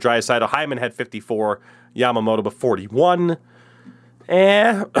 points for Draisaitl. Hyman had 54, Yamamoto with 41.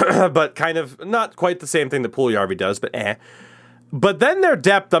 But kind of not quite the same thing that Puljujarvi does, but But then their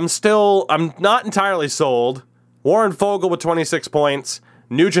depth, I'm not entirely sold. Warren Fogle with 26 points.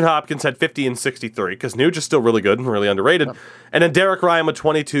 Nugent Hopkins had 50 and 63, because Nuge is still really good and really underrated. Yep. And then Derek Ryan with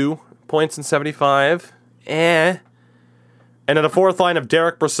 22 points and 75. And then a fourth line of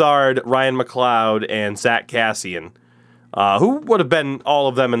Derek Brassard, Ryan McLeod, and Zach Kassian, who would have been all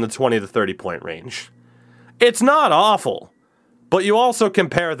of them in the 20 to 30 point range. It's not awful, but you also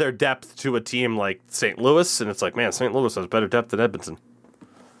compare their depth to a team like St. Louis, and it's like, man, St. Louis has better depth than Edmonton.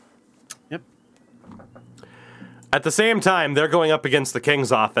 Yep. At the same time, they're going up against the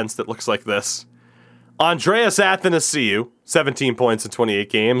Kings offense that looks like this. Andreas Athanasiou, 17 points in 28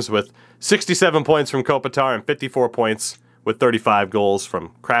 games, with 67 points from Kopitar and 54 points with 35 goals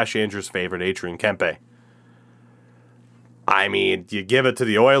from Crash Andrews' favorite, Adrian Kempe. I mean, you give it to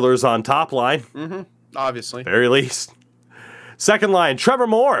the Oilers on top line. Mm-hmm. Obviously. Very least. Second line, Trevor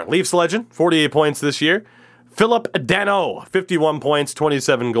Moore, Leafs legend, 48 points this year. Philip Danault, 51 points,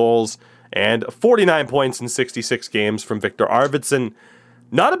 27 goals, and 49 points in 66 games from Victor Arvidsson.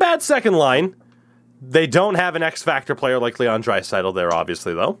 Not a bad second line. They don't have an X-Factor player like Leon Draisaitl there,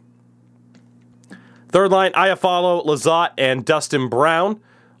 obviously, though. Third line, Iafallo, Lizotte, and Dustin Brown,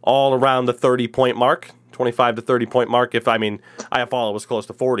 all around the 30-point mark, 25 to 30-point mark. Iafallo was close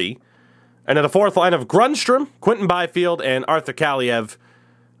to 40. And then a fourth line of Grundstrom, Quentin Byfield, and Arthur Kaliev,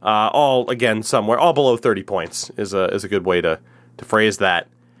 all, again, somewhere, all below 30 points is a good way to phrase that.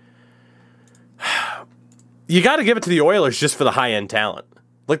 You got to give it to the Oilers just for the high-end talent.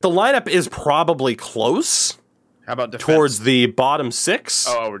 Like, the lineup is probably close. How about defense? Towards the bottom six.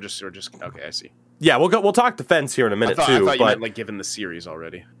 Oh, we're just okay. I see. Yeah, we'll talk defense here in a minute too. I thought you but meant like given the series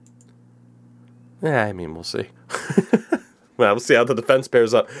already. Yeah, I mean, we'll see. Well, we'll see how the defense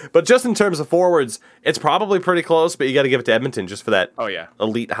pairs up. But just in terms of forwards, it's probably pretty close. But you got to give it to Edmonton just for that. Oh yeah,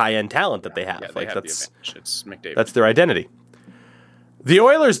 elite high end talent that they have. Yeah, like have that's the advantage. It's McDavid. That's their identity. The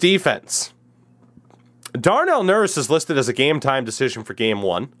Oilers' defense. Darnell Nurse is listed as a game time decision for Game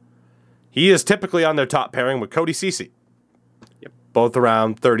 1. He is typically on their top pairing with Cody Ceci. Yep. Both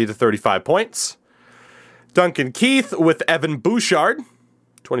around 30 to 35 points. Duncan Keith with Evan Bouchard,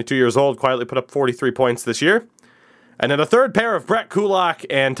 22 years old, quietly put up 43 points this year. And then a third pair of Brett Kulak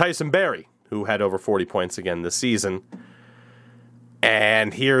and Tyson Barrie, who had over 40 points again this season.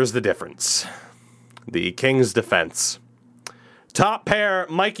 And here's the difference. The Kings defense. Top pair,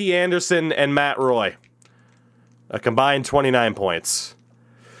 Mikey Anderson and Matt Roy. A combined 29 points.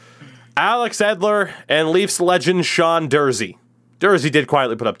 Alex Edler and Leafs legend Sean Durzi. Durzi did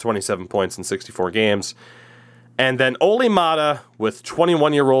quietly put up 27 points in 64 games. And then Oli Mata with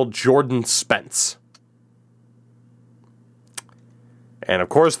 21-year-old Jordan Spence. And of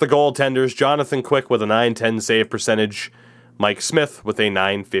course the goaltenders, Jonathan Quick with a .910 save percentage, Mike Smith with a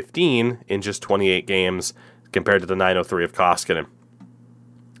 .915 in just 28 games compared to the .903 of Koskinen.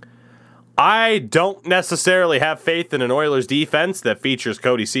 I don't necessarily have faith in an Oilers defense that features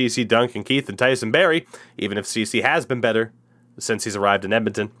Cody Ceci, Duncan Keith, and Tyson Barrie, even if Ceci has been better since he's arrived in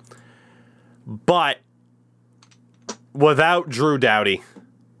Edmonton. But without Drew Doughty,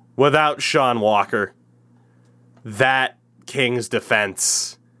 without Sean Walker, that Kings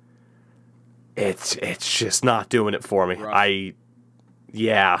defense, it's just not doing it for me.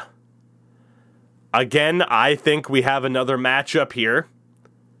 Rough. Again, I think we have another matchup here.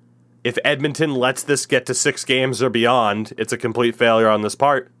 If Edmonton lets this get to 6 games or beyond, it's a complete failure on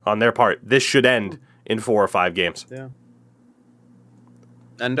their part. This should end in 4 or 5 games. Yeah.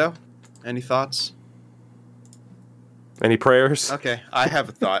 Endo, any thoughts? Any prayers? Okay, I have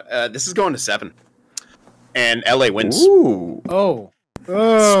a thought. This is going to 7. And LA wins. Ooh. Oh.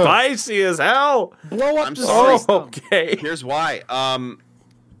 Spicy as hell. Blow up I'm the sorry. system. Okay. Here's why.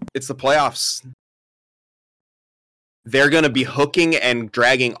 It's the playoffs. They're going to be hooking and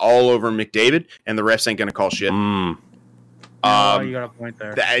dragging all over McDavid, and the refs ain't going to call shit. You got a point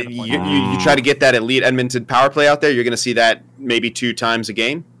there. You try to get that elite Edmonton power play out there, you're going to see that maybe 2 times a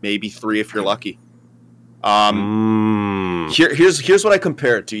game, maybe 3 if you're lucky. Here's what I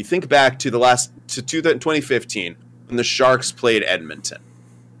compare it to. You think back to 2015 when the Sharks played Edmonton.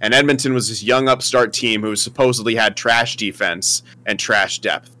 And Edmonton was this young upstart team who supposedly had trash defense and trash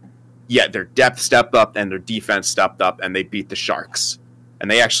depth. Yet their depth stepped up and their defense stepped up, and they beat the Sharks. And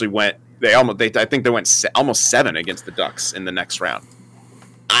they actually went. I think they went almost 7 against the Ducks in the next round.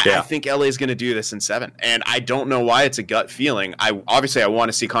 I think LA is going to do this in 7, and I don't know why. It's a gut feeling. I want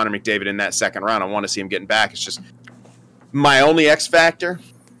to see Connor McDavid in that second round. I want to see him getting back. It's just my only X factor.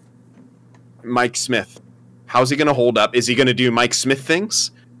 Mike Smith. How's he going to hold up? Is he going to do Mike Smith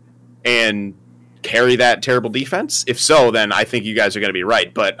things and carry that terrible defense? If so, then I think you guys are going to be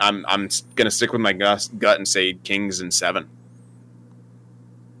right. But I'm going to stick with my gut and say Kings in 7.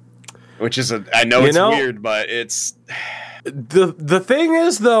 Which is I know it's weird, but it's the thing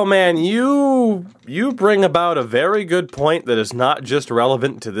is though, man, you bring about a very good point that is not just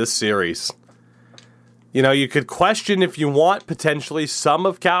relevant to this series. You know, you could question if you want potentially some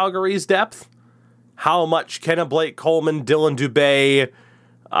of Calgary's depth. How much can a Blake Coleman, Dylan Dubé,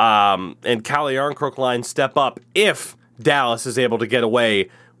 and Calle Yarncroke line step up if Dallas is able to get away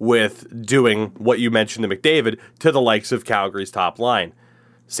with doing what you mentioned to McDavid to the likes of Calgary's top line?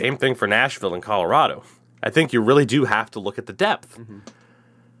 Same thing for Nashville and Colorado. I think you really do have to look at the depth.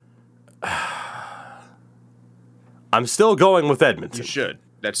 I'm still going with Edmonton. You should.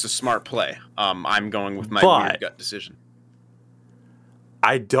 That's a smart play. I'm going with my weird gut decision.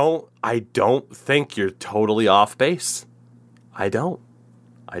 I don't think you're totally off base. I don't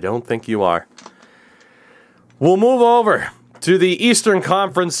think you are. We'll move over to the Eastern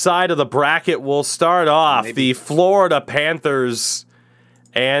Conference side of the bracket. We'll start off the Florida Panthers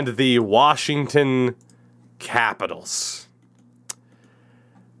and the Washington Capitals.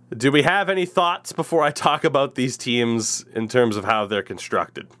 Do we have any thoughts before I talk about these teams in terms of how they're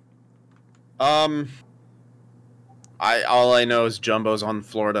constructed? All I know is Jumbo's on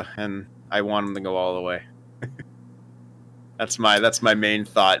Florida, and I want him to go all the way. That's my main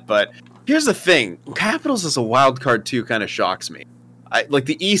thought. But here's the thing: Capitals as a wild card too kind of shocks me.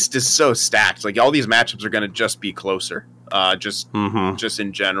 The East is so stacked. Like all these matchups are going to just be closer. Just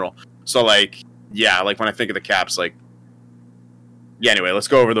in general. So when I think of the Caps, anyway, let's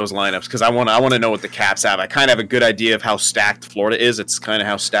go over those lineups because I want to know what the Caps have. I kind of have a good idea of how stacked Florida is. It's kind of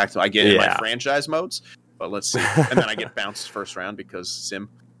how stacked I get in my franchise modes. But let's see. And then I get bounced first round because Sim.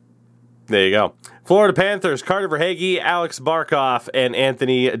 There you go. Florida Panthers, Carter Verhaeghe, Alex Barkov, and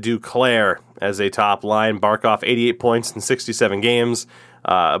Anthony Duclair as a top line. Barkov, 88 points in 67 games.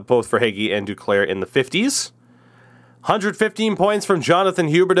 Both Verhaeghe and Duclair in the 50s. 115 points from Jonathan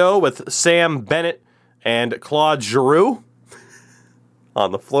Huberdeau with Sam Bennett and Claude Giroux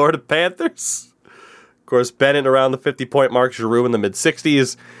on the Florida Panthers. Of course, Bennett around the 50-point mark, Giroux in the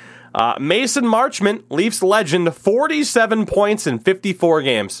mid-60s. Mason Marchment, Leafs legend, 47 points in 54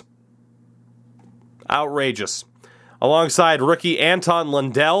 games. Outrageous. Alongside rookie Anton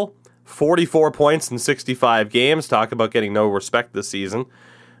Lundell, 44 points in 65 games. Talk about getting no respect this season.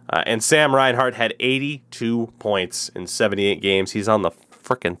 And Sam Reinhart had 82 points in 78 games. He's on the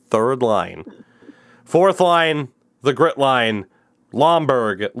frickin' third line. Fourth line, the grit line,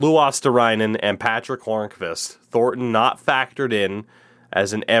 Lomberg, Luosterainen, and Patrick Hornqvist. Thornton not factored in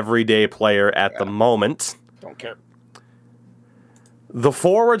as an everyday player at the moment. Don't care. The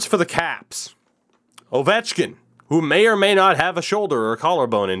forwards for the Caps. Ovechkin, who may or may not have a shoulder or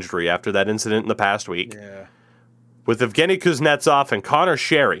collarbone injury after that incident in the past week. Yeah. With Evgeny Kuznetsov and Connor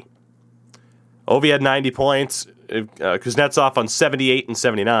Sherry. Ovi had 90 points, Kuznetsov on 78 and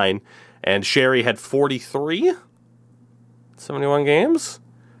 79, and Sherry had 43? 71 games?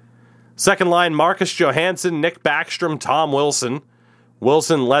 Second line, Marcus Johansson, Nick Backstrom, Tom Wilson.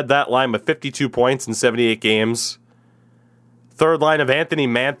 Wilson led that line with 52 points in 78 games. Third line of Anthony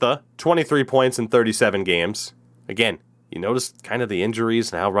Mantha, 23 points in 37 games. Again, you notice kind of the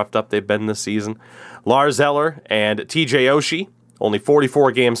injuries and how roughed up they've been this season. Lars Eller and TJ Oshie, only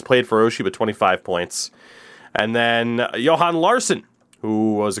 44 games played for Oshie, but 25 points. And then Johan Larsson,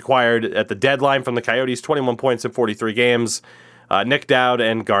 who was acquired at the deadline from the Coyotes, 21 points in 43 games. Nick Dowd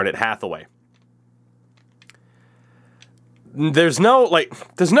and Garnet Hathaway. There's no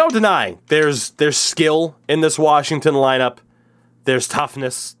denying there's skill in this Washington lineup. There's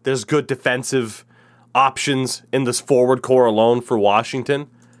toughness. There's good defensive options in this forward core alone for Washington.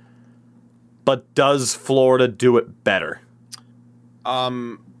 But does Florida do it better?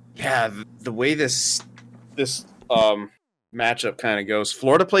 Yeah, the way this matchup kind of goes,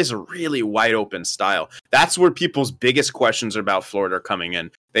 Florida plays a really wide open style. That's where people's biggest questions about Florida are coming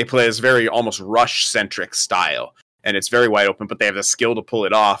in. They play this very almost rush centric style, and it's very wide open, but they have the skill to pull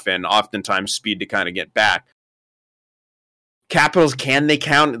it off and oftentimes speed to kind of get back. Capitals, can they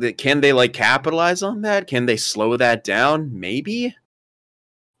capitalize on that? Can they slow that down? Maybe.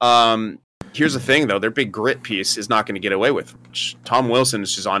 Here's the thing, though. Their big grit piece is not going to get away with much. Tom Wilson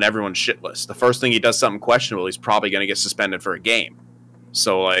is just on everyone's shit list. The first thing he does something questionable, he's probably going to get suspended for a game.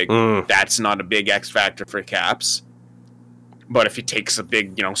 So, that's not a big X factor for Caps. But if he takes a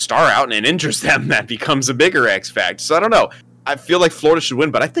big, star out and injures them, that becomes a bigger X factor. So I don't know. I feel like Florida should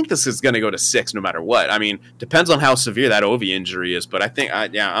win, but I think this is going to go to 6 no matter what. I mean, depends on how severe that Ovi injury is. But I think,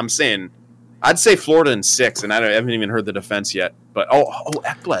 I'd say Florida in 6, and I haven't even heard the defense yet. But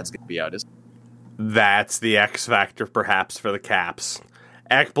Ekblad's going to be out, isn't he? That's the X factor, perhaps, for the Caps.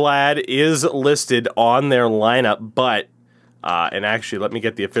 Ekblad is listed on their lineup, but, and actually, let me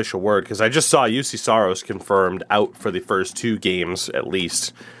get the official word, because I just saw UC Saros confirmed out for the first 2 games, at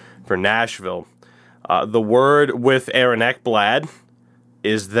least, for Nashville. The word with Aaron Ekblad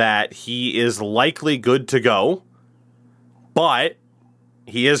is that he is likely good to go, but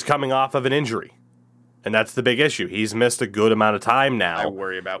he is coming off of an injury. And that's the big issue. He's missed a good amount of time now. I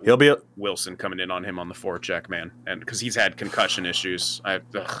worry about Wilson coming in on him on the forecheck, man, and because he's had concussion issues.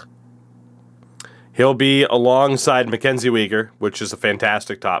 He'll be alongside Mackenzie Weegar, which is a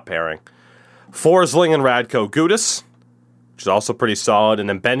fantastic top pairing. Forsling and Radko Gudas, which is also pretty solid, and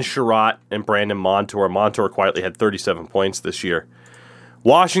then Ben Sherratt and Brandon Montour. Montour quietly had 37 points this year.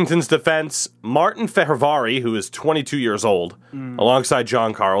 Washington's defense, Martin Fehervari, who is 22 years old, alongside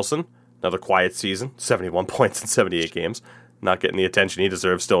John Carlson. Another quiet season, 71 points in 78 games. Not getting the attention he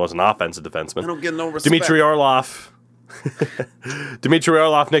deserves still as an offensive defenseman. I don't get no respect. Dmitry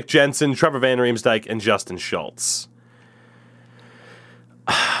Orlov, Nick Jensen, Trevor Van Riemsdyk, and Justin Schultz.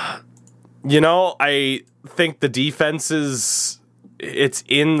 I think the defense it's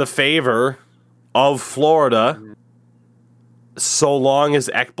in the favor of Florida so long as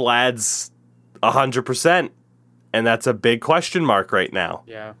Ekblad's 100%. And that's a big question mark right now.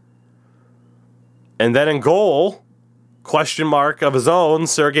 Yeah. And then in goal, question mark of his own,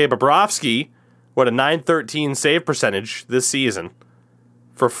 Sergei Bobrovsky, what a .913 save percentage this season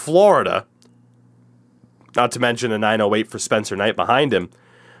for Florida. Not to mention a .908 for Spencer Knight behind him.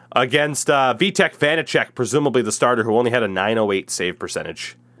 Against Vitek Vanacek, presumably the starter, who only had a .908 save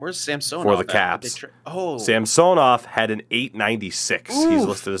percentage. Where's Samsonov for the Caps? Samsonov had an .896. He's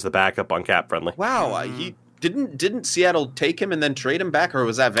listed as the backup on Cap Friendly. Wow, he didn't Seattle take him and then trade him back, or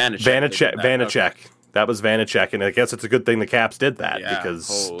was that Vanacek? Vanacek. Okay. That was Vanacek, and I guess it's a good thing the Caps did that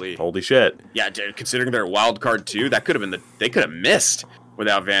because holy shit. Yeah, dude, considering their wild card too, that could have been they could have missed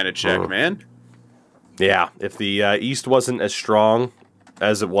without Vanacek, man. Yeah, if the East wasn't as strong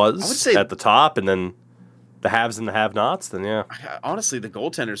as it was at the top, and then the haves and the have-nots, then yeah. Honestly, the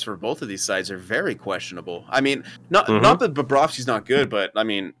goaltenders for both of these sides are very questionable. I mean, not that Bobrovsky's not good, but I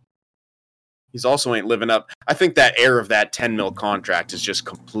mean, he's also ain't living up. I think that air of that $10 million contract is just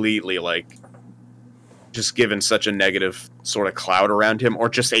completely just given such a negative sort of cloud around him, or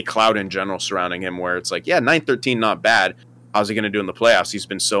just a cloud in general surrounding him, where it's like, yeah, 9-13, not bad. How's he going to do in the playoffs? He's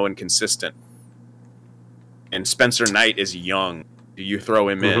been so inconsistent. And Spencer Knight is young. Do you throw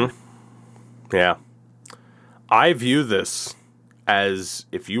him in? Yeah. I view this as,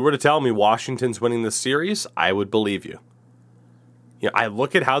 if you were to tell me Washington's winning this series, I would believe you. You know, I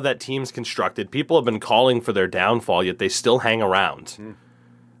look at how that team's constructed. People have been calling for their downfall, yet they still hang around.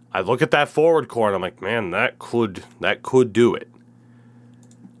 I look at that forward core and I'm like, man, that could do it.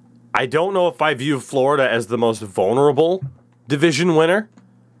 I don't know if I view Florida as the most vulnerable division winner,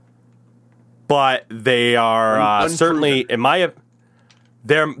 but they are certainly,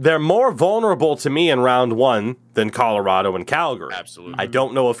 they're more vulnerable to me in round one than Colorado and Calgary. Absolutely. I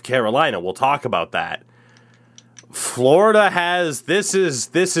don't know if Carolina. We'll talk about that. Florida has this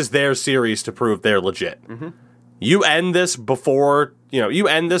is their series to prove they're legit. You end this before, you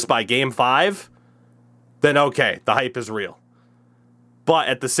end this by game 5, then okay, the hype is real. But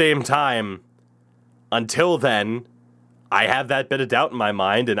at the same time, until then, I have that bit of doubt in my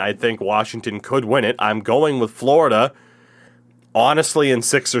mind, and I think Washington could win it. I'm going with Florida, honestly, in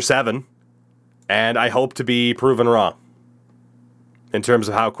 6 or 7, and I hope to be proven wrong in terms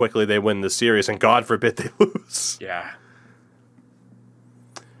of how quickly they win the series, and God forbid they lose. Yeah.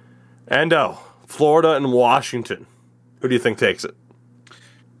 Endo, Florida and Washington. Who do you think takes it?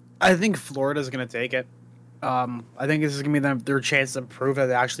 I think Florida's going to take it. I think this is going to be their chance to prove that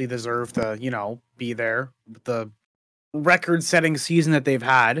they actually deserve to, be there with the record-setting season that they've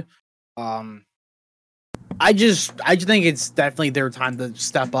had. I just think it's definitely their time to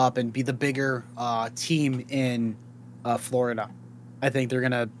step up and be the bigger team in Florida. I think they're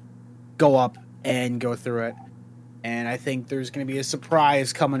going to go up and go through it. And I think there's going to be a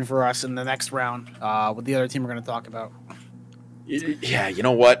surprise coming for us in the next round with the other team we're going to talk about. Yeah, you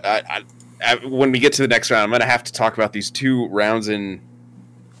know what? I, when we get to the next round, I'm going to have to talk about these 2 rounds in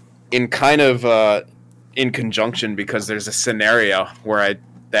kind of in conjunction, because there's a scenario where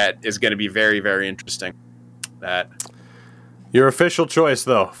that is going to be very, very interesting. That your official choice,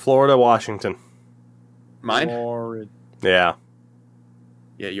 though, Florida, Washington. Mine? Yeah.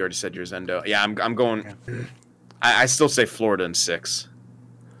 Yeah, you already said yours, Endo. Yeah, I'm going. Okay. I still say Florida in 6.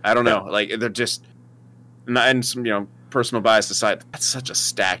 I don't know. Like, they're just, and some, personal bias aside, that's such a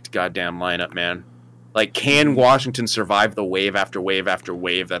stacked goddamn lineup, man. Like, can Washington survive the wave after wave after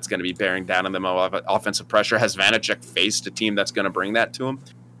wave that's going to be bearing down on them of offensive pressure? Has Vanacek faced a team that's going to bring that to him?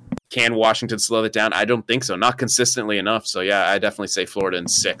 Can Washington slow it down? I don't think so. Not consistently enough. So, yeah, I definitely say Florida in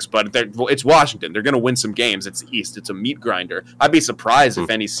 6. But it's Washington. They're going to win some games. It's the East. It's a meat grinder. I'd be surprised if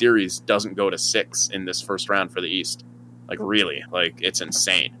any series doesn't go to 6 in this first round for the East. Like, really. Like, it's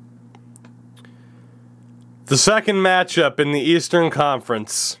insane. The second matchup in the Eastern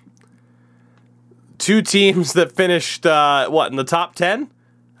Conference. 2 teams that finished, in the top 10?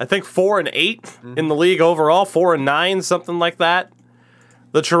 I think 4 and 8 in the league overall. 4 and 9, something like that.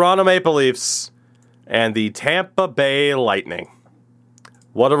 The Toronto Maple Leafs and the Tampa Bay Lightning.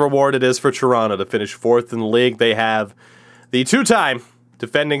 What a reward it is for Toronto to finish 4th in the league. They have the 2-time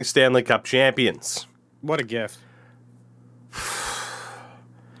defending Stanley Cup champions. What a gift.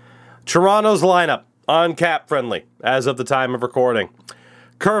 Toronto's lineup, on-cap friendly, as of the time of recording.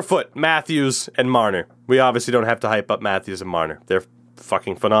 Kerfoot, Matthews, and Marner. We obviously don't have to hype up Matthews and Marner. They're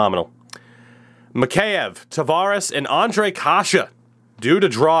fucking phenomenal. Mikheyev, Tavares, and Ondrej Kase due to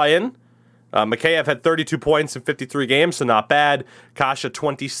draw in. Mikheyev had 32 points in 53 games, so not bad. Kase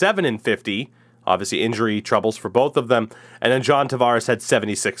 27 in 50. Obviously injury troubles for both of them. And then John Tavares had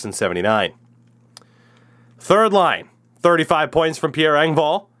 76 and 79. Third line, 35 points from Pierre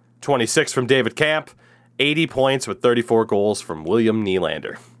Engvall, 26 from David Kampf, 80 points with 34 goals from William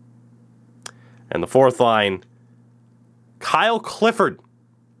Nylander. And the fourth line, Kyle Clifford,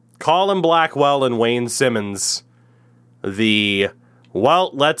 Colin Blackwell, and Wayne Simmons.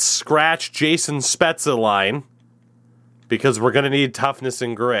 Let's scratch Jason Spezza line because we're going to need toughness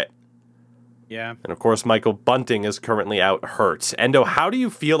and grit. Yeah. And, of course, Michael Bunting is currently out hurt. Endo, how do you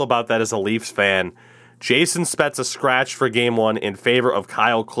feel about that as a Leafs fan? Jason Spezza scratched for Game 1 in favor of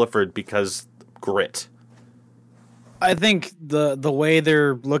Kyle Clifford because grit. I think the way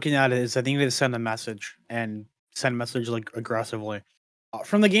they're looking at it is I think they send a message and send a message like aggressively.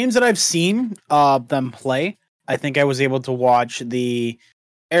 From the games that I've seen them play, I think I was able to watch the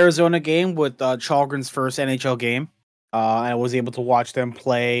Arizona game with Chalgren's first NHL game. I was able to watch them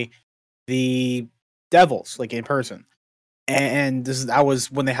play the Devils like in person. And that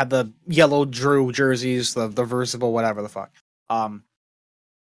was when they had the yellow Drew jerseys, the Versatile, whatever the fuck.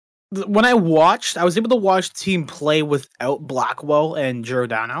 When I watched, I was able to watch the team play without Blackwell and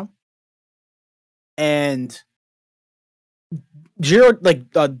Giordano. And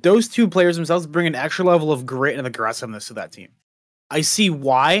those two players themselves bring an extra level of grit and aggressiveness to that team. I see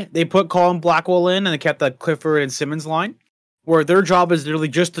why they put Colin Blackwell in and they kept the Clifford and Simmons line, where their job is literally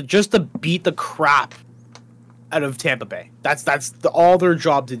just to beat the crap out of Tampa Bay. That's all their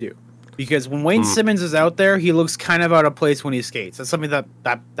job to do. Because when Wayne Simmons is out there, he looks kind of out of place when he skates. That's something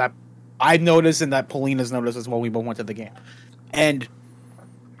that I've noticed and that Paulina's noticed as well. We both went to the game. And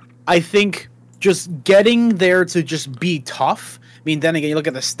I think just getting there to just be tough. I mean, then again, you look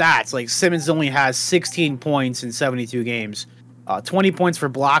at the stats. Like, Simmons only has 16 points in 72 games. 20 points for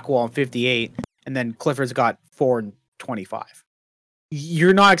Blackwell in 58. And then Clifford's got 4 and 25.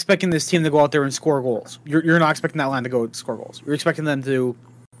 You're not expecting this team to go out there and score goals. You're not expecting that line to go score goals. You're expecting them to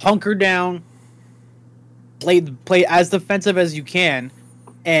hunker down, play as defensive as you can,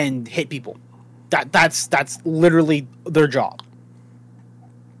 and hit people. That's literally their job.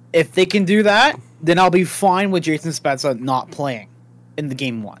 If they can do that, then I'll be fine with Jason Spezza not playing in the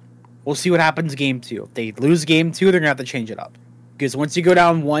game 1. We'll see what happens game 2. If they lose game 2, they're going to have to change it up. Because once you go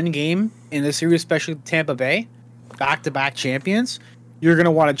down one game in the series, especially Tampa Bay, back-to-back champions, you're going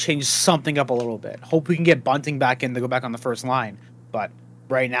to want to change something up a little bit. Hope we can get Bunting back in to go back on the first line. But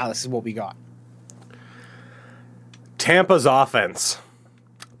right now, this is what we got. Tampa's offense.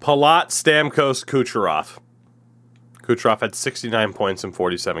 Palat, Stamkos, Kucherov. Kucherov had 69 points in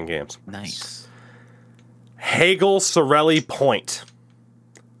 47 games. Nice. Hagel, Sorelli, Point.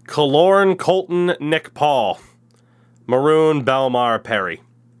 Killorn, Colton, Nick Paul. Maroon, Belmar, Perry.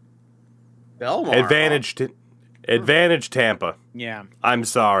 Belmar. Advantage Tampa. Yeah. I'm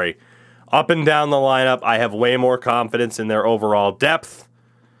sorry. Up and down the lineup, I have way more confidence in their overall depth.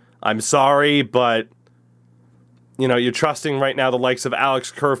 I'm sorry, but you're trusting right now the likes of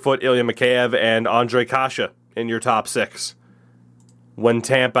Alex Kerfoot, Ilya Mikheyev, and Andre Kasha in your top 6. When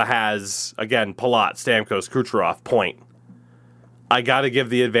Tampa has, again, Palat, Stamkos, Kucherov, Point. I got to give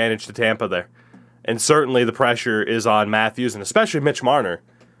the advantage to Tampa there. And certainly the pressure is on Matthews, and especially Mitch Marner,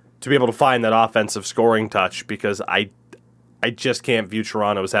 to be able to find that offensive scoring touch, because I just can't view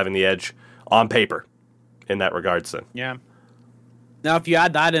Toronto as having the edge on paper in that regard, son. Yeah. Now, if you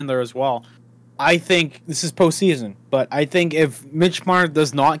add that in there as well, I think this is postseason, but I think if Mitch Marner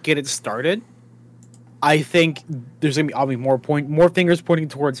does not get it started, I think there's going to be more fingers pointing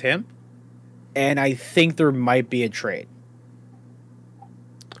towards him, and I think there might be a trade.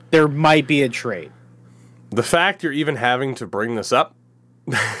 The fact you're even having to bring this up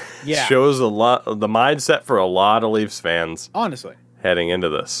shows a lot of the mindset for a lot of Leafs fans. Honestly, heading into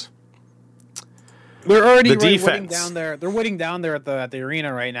this, they're already waiting down there. They're waiting down there at the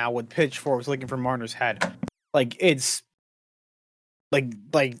arena right now with pitchforks looking for Marner's head. It's been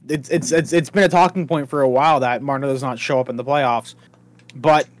a talking point for a while that Marner does not show up in the playoffs.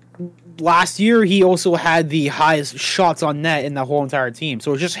 But last year he also had the highest shots on net in the whole entire team.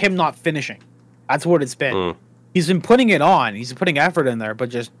 So it's just him not finishing. That's what it's been. He's been putting it on. He's putting effort in there, but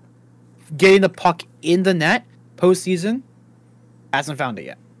just getting the puck in the net postseason, hasn't found it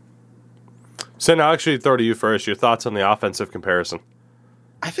yet. So I'll actually throw to you first. Your thoughts on the offensive comparison?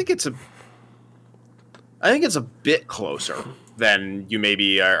 I think it's a bit closer than you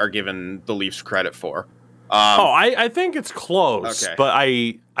maybe are giving the Leafs credit for. I think it's close, okay. But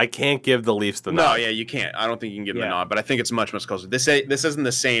I can't give the Leafs the nod. No, yeah, you can't. I don't think you can give them the nod, but I think it's much closer. This isn't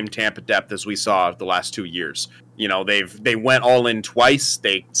the same Tampa depth as we saw the last 2 years. They went all in twice.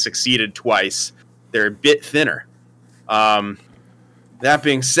 They succeeded twice. They're a bit thinner. That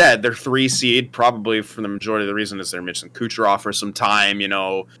being said, their 3 seed, probably for the majority of the reason, is they're missing Kucherov for some time.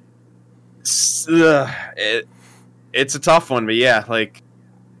 It's a tough one, but yeah,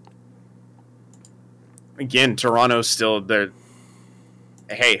 again, Toronto's still there.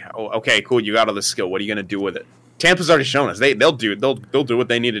 Hey, okay, cool. You got all this skill. What are you going to do with it? Tampa's already shown us they'll do what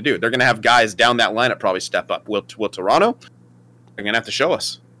they need to do. They're going to have guys down that lineup probably step up. Will Toronto? They're going to have to show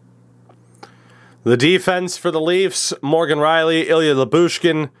us. The defense for the Leafs: Morgan Rielly, Ilya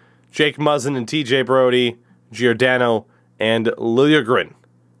Lyubushkin, Jake Muzzin, and TJ Brody, Giordano, and Liljegren,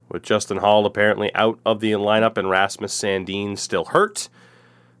 with Justin Hall apparently out of the lineup and Rasmus Sandin still hurt.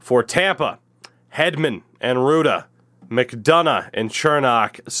 For Tampa, Hedman and Ruda, McDonough and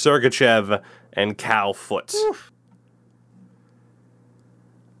Chernak, Sergachev, and Cal Foote.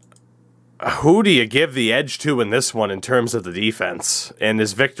 Who do you give the edge to in this one in terms of the defense? And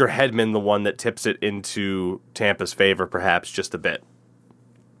is Victor Hedman the one that tips it into Tampa's favor, perhaps just a bit?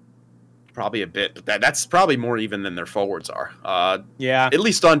 Probably a bit, but that's probably more even than their forwards are. Yeah. At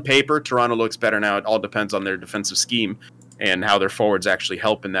least on paper, Toronto looks better now. It all depends on their defensive scheme and how their forwards actually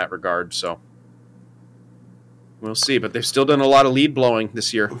help in that regard. So we'll see. But they've still done a lot of lead blowing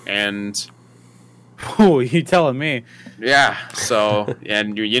this year, and Oh, you telling me? Yeah. So,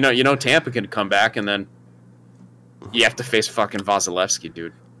 and you know, Tampa can come back, and then you have to face fucking Vasilevsky,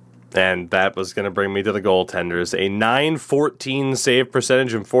 dude. And that was going to bring me to the goaltenders. A .914 save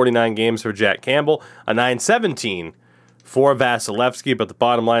percentage in 49 games for Jack Campbell. A .917 for Vasilevsky. But the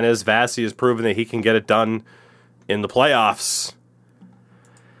bottom line is, Vasi has proven that he can get it done in the playoffs.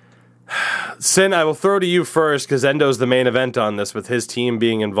 Sin, I will throw to you first because Endo's the main event on this with his team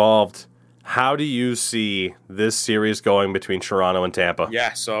being involved. How do you see this series going between Toronto and Tampa?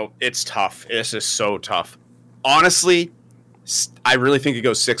 Yeah, so it's tough. This is so tough. Honestly, I really think it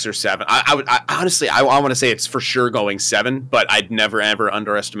goes 6 or 7. I honestly want to say it's for sure going 7, but I'd never ever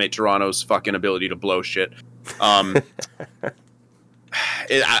underestimate Toronto's fucking ability to blow shit.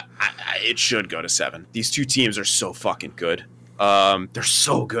 It should go to 7. These two teams are so fucking good. They're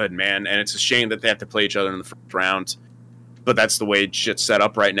so good, man, and it's a shame that they have to play each other in the first round. But that's the way shit's set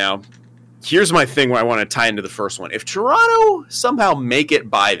up right now. Here's my thing where I want to tie into the first one. If Toronto somehow make it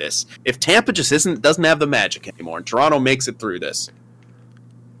by this, if Tampa just doesn't have the magic anymore, and Toronto makes it through this,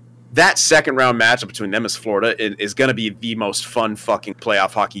 that second round matchup between them as Florida is going to be the most fun fucking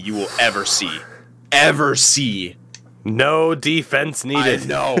playoff hockey you will ever see. Ever see. No defense needed. I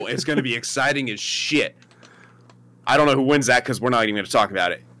know. It's going to be exciting as shit. I don't know who wins that because we're not even going to talk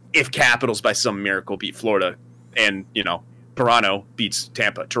about it. If Capitals by some miracle beat Florida and, Toronto beats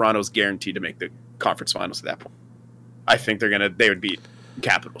Tampa, Toronto's guaranteed to make the conference finals at that point. I think they would beat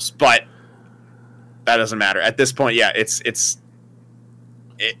Capitals, but that doesn't matter at this point. Yeah,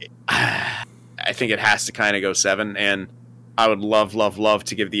 I think it has to kind of go 7, and I would love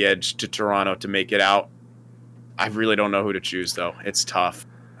to give the edge to Toronto to make it out. I really don't know who to choose though. It's tough.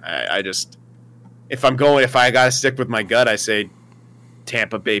 If I got to stick with my gut, I say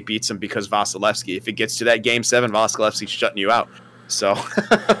Tampa Bay beats them because Vasilevsky. If it gets to that game 7, Vasilevsky's shutting you out. So,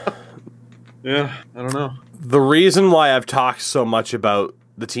 yeah, I don't know. The reason why I've talked so much about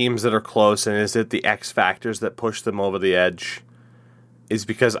the teams that are close and is it the X factors that push them over the edge is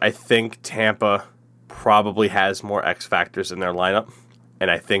because I think Tampa probably has more X factors in their lineup,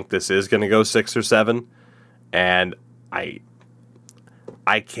 and I think this is going to go 6 or 7, and I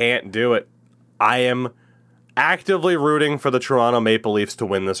can't do it. I am actively rooting for the Toronto Maple Leafs to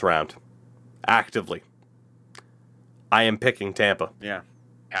win this round. Actively. I am picking Tampa. Yeah,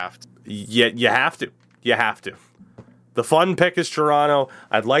 have to. You have to. You have to. The fun pick is Toronto.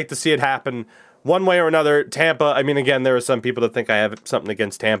 I'd like to see it happen one way or another. Tampa, I mean, again, there are some people that think I have something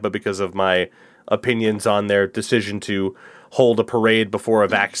against Tampa because of my opinions on their decision to hold a parade before a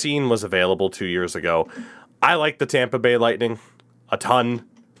vaccine was available 2 years ago. I like the Tampa Bay Lightning a ton.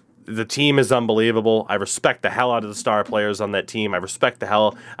 The team is unbelievable. I respect the hell out of the star players on that team. I respect the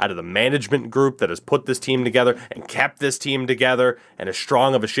hell out of the management group that has put this team together and kept this team together and as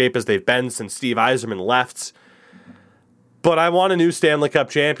strong of a shape as they've been since Steve Yzerman left. But I want a new Stanley Cup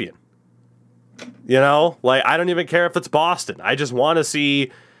champion. I don't even care if it's Boston. I just want to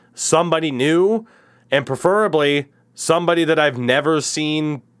see somebody new and preferably somebody that I've never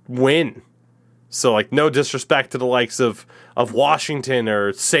seen win. So, no disrespect to the likes of Washington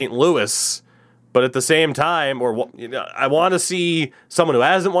or St. Louis, but at the same time, I want to see someone who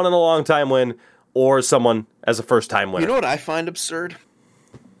hasn't won in a long time win, or someone as a first-time winner. You know what I find absurd?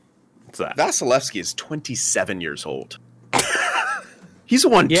 What's that? Vasilevsky is 27 years old. He's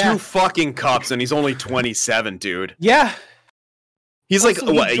won 2 fucking cups, and he's only 27, dude. Yeah. He's a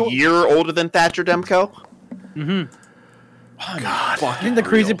year older than Thatcher Demko? Mm-hmm. Oh, God. I think the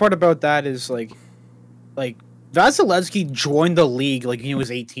crazy part about that is like Vasilevsky joined the league when he was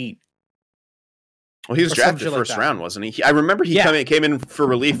 18. Well, he was drafted first round, wasn't he? I remember he came in for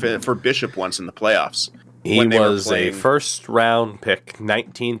relief for Bishop once in the playoffs. He was a first round pick,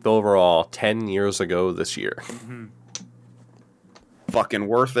 19th overall, 10 years ago this year. Mm-hmm. Fucking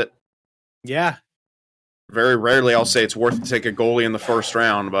worth it. Yeah. Very rarely I'll say it's worth to take a goalie in the first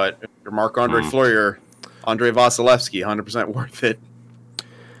round, but if you're Marc-Andre Fleury, Andrei Vasilevsky, 100% worth it.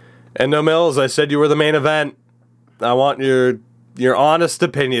 Endo Mills, I said you were the main event. I want your honest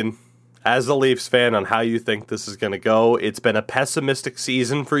opinion as a Leafs fan on how you think this is going to go. It's been a pessimistic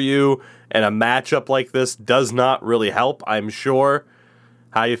season for you, and a matchup like this does not really help, I'm sure.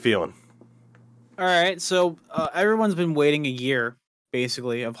 How you feeling? All right, so everyone's been waiting a year,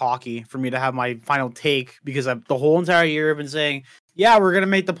 basically, of hockey for me to have my final take, because the whole entire year I've been saying, yeah, we're going to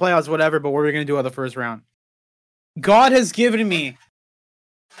make the playoffs, whatever, but what are we going to do at the first round? God has given me,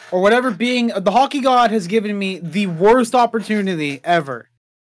 or whatever being, the hockey god has given me the worst opportunity ever.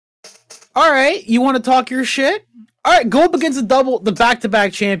 All right, you want to talk your shit? All right, go up against the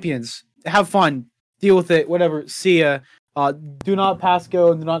back-to-back champions. Have fun. Deal with it. Whatever. See ya. Do not pass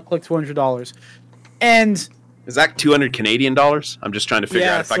go and do not click $200. And Is that 200 Canadian dollars? I'm just trying to figure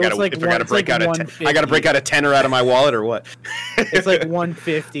out if I got to break out I got to break out a tenner out of my wallet or what. it's like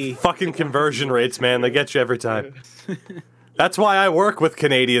 150. Fucking conversion rates, man. They get you every time. That's why I work with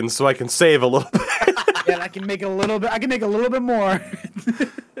Canadians, so I can save a little bit. Yeah, I can make a little bit. I can make a little bit more.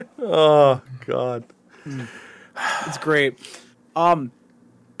 Oh, God. It's great.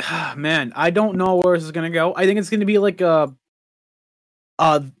 Man, I don't know where this is gonna go. I think it's gonna be like a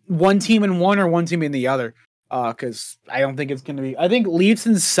one team in one or one team in the other. Because I don't think it's gonna be. I think Leafs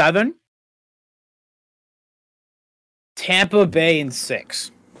in 7, Tampa Bay in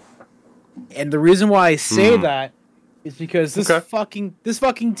 6. And the reason why I say that is because this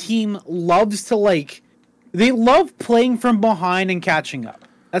fucking team loves to they love playing from behind and catching up.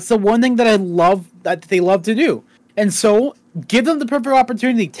 That's the one thing that I love that they love to do. And so give them the perfect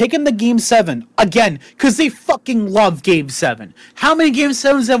opportunity. Take them to Game 7 again, because they fucking love Game 7. How many Game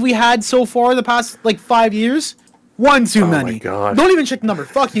 7s have we had so far the past 5 years? One too many. My God. Don't even check the number.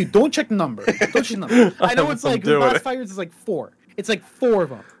 Fuck you. Don't check the number. Don't check the number. I know it's the last 5 years is 4. It's 4 of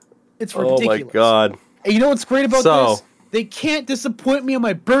them. It's ridiculous. Oh my God. And you know what's great about this? They can't disappoint me on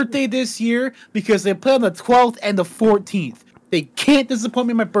my birthday this year because they play on the 12th and the 14th. They can't disappoint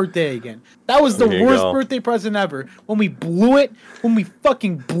me on my birthday again. That was the worst birthday present ever. When we blew it,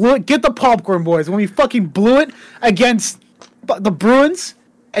 get the popcorn, boys. When we fucking blew it against the Bruins,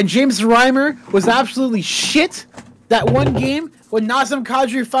 and James Reimer was absolutely shit that one game when Nazem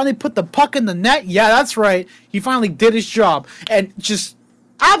Kadri finally put the puck in the net. Yeah, that's right. He finally did his job. And just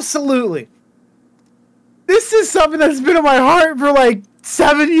absolutely. This is something that's been in my heart for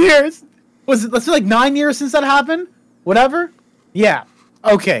 7 years. Let's say 9 years since that happened? Whatever? Yeah.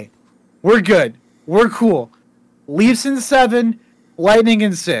 Okay. We're good. We're cool. Leafs in 7, Lightning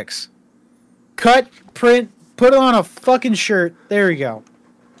in 6. Cut, print, put it on a fucking shirt. There we go.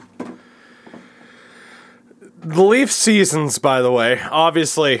 The Leafs seasons, by the way,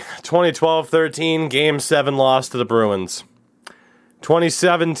 obviously 2012-13 Game 7 loss to the Bruins.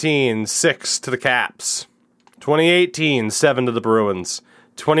 2017 6 to the Caps. 2018 7 to the Bruins.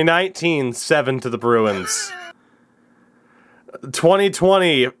 2019 7 to the Bruins.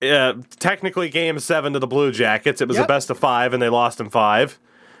 2020 technically Game 7 to the Blue Jackets. It was a best of 5 and they lost in 5.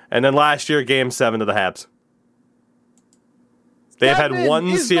 And then last year Game 7 to the Habs. They've had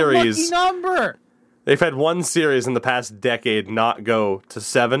one series. The lucky number. They've had one series in the past decade not go to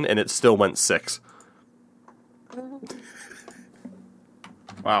 7, and it still went 6.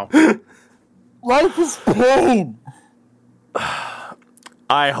 Wow. Life is pain.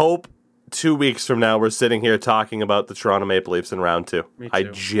 I hope 2 weeks from now we're sitting here talking about the Toronto Maple Leafs in round 2. I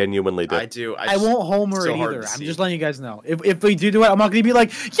genuinely do. I do. I won't homer it either. I'm just letting you guys know. If we do it, I'm not going to be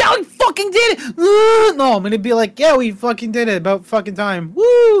like, yeah, we fucking did it. No, I'm going to be like, yeah, we fucking did it. About fucking time.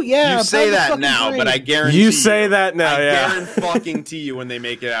 Woo, yeah. You say that now, but I guarantee you say that now, I guarantee you when they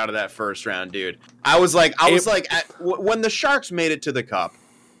make it out of that first round, dude. I was like, when the Sharks made it to the Cup,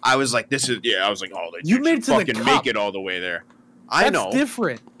 I was like, I was like, oh, you made it to the Cup. Make it all the way there. I know. That's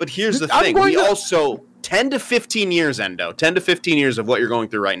different. But here's the thing. We also, 10 to 15 years, Endo, 10 to 15 years of what you're going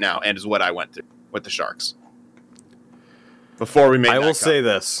through right now, and is what I went through with the Sharks. Before we made I will say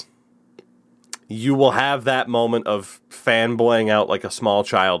this. You will have that moment of fanboying out like a small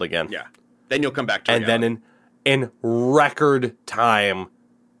child again. Yeah. Then you'll come back to reality. Then in record time,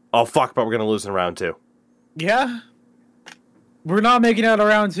 oh, fuck, but we're going to lose in round 2. Yeah. We're not making out of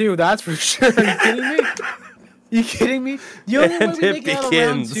round 2, that's for sure. Are you kidding me? You kidding me? The only way we make it out of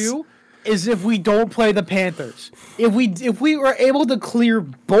round 2 is if we don't play the Panthers. If we were able to clear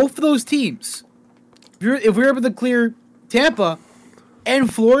both of those teams, if we were able to clear Tampa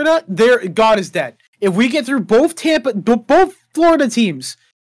and Florida, God is dead. If we get through both Florida teams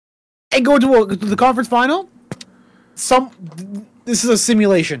and go to the conference final, this is a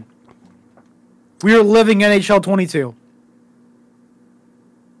simulation. We are living NHL 22.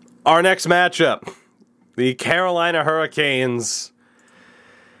 Our next matchup. The Carolina Hurricanes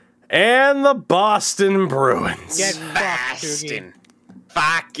and the Boston Bruins. Get Boston.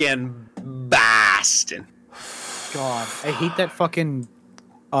 Fucking Boston. God, I hate that fucking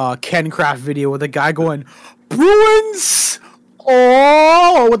Ken Craft video with a guy going, Bruins!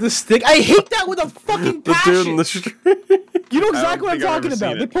 Oh, with a stick. I hate that with a fucking passion. The dude in the street. You know exactly what I'm talking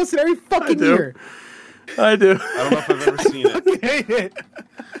about. They post it every fucking year. I do. I don't know if I've ever seen it. I hate it.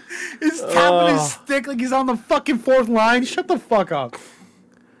 He's tapping his stick like he's on the fucking 4th line. Shut the fuck up.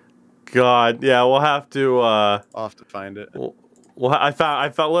 God, yeah, we'll have to. I'll have to find it. Well, I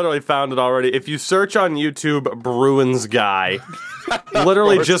literally found it already. If you search on YouTube, Bruins guy,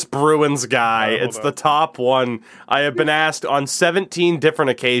 literally just Bruins guy. It's the top one. I have been asked on 17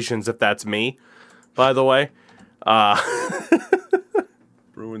 different occasions if that's me. by the way.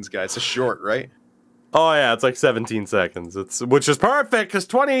 Bruins guy. It's a short, right? Oh yeah, it's like 17 seconds. Which is perfect because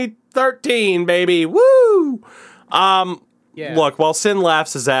 2013, baby. Woo! Yeah. Look, while Sin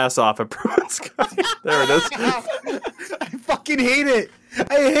laughs his ass off at Bruins guy, there it is. I fucking hate it.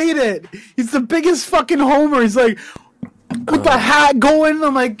 I hate it. He's the biggest fucking homer. He's like, with the hat going.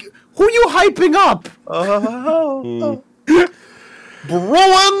 I'm like, who are you hyping up?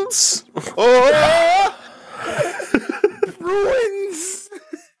 Bruins! Oh! Bruins.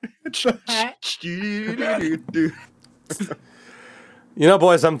 You know,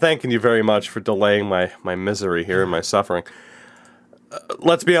 boys, I'm thanking you very much for delaying my misery here and my suffering.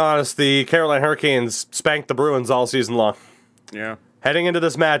 Let's be honest, the Carolina Hurricanes spanked the Bruins all season long. Yeah. Heading into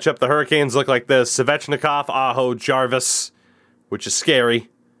this matchup, the Hurricanes look like this. Svechnikov, Aho, Jarvis, which is scary.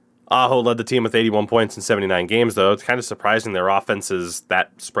 Aho led the team with 81 points in 79 games, though. It's kind of surprising their offense is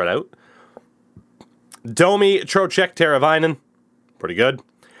that spread out. Domi, Trocheck, Teravainen, pretty good.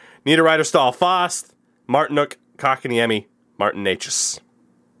 Niederreiter, Stahl, Fost, Martinuk, Kotkaniemi, Martin Necas.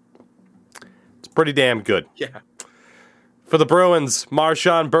 It's pretty damn good. Yeah. For the Bruins,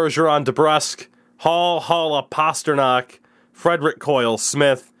 Marchand, Bergeron, DeBrusk, Hall, Haula, Pasternak, Frederick Coyle,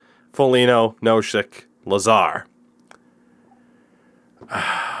 Smith, Foligno, Nosek, Lazar.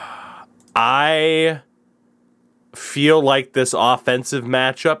 I feel like this offensive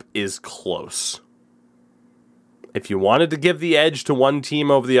matchup is close. If you wanted to give the edge to one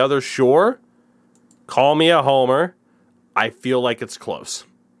team over the other, sure. Call me a homer. I feel like it's close.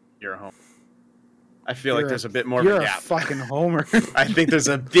 You're a homer. I feel like there's a bit more of You're a gap. a fucking homer. I think there's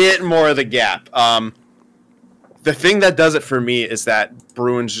a bit more of the gap. The thing that does it for me is that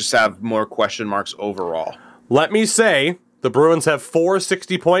Bruins just have more question marks overall. Let me say, the Bruins have 4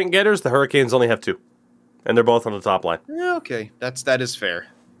 60-point getters. The Hurricanes only have 2. And they're both on the top line. Yeah, okay. That is fair.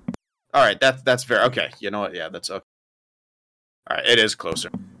 All right, that's fair. Okay, you know what? Yeah, that's okay. All right, it is closer.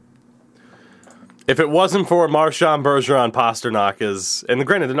 If it wasn't for Marchand, Bergeron, Pasternak and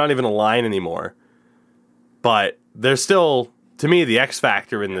granted, they're not even a line anymore, but they're still, to me, the X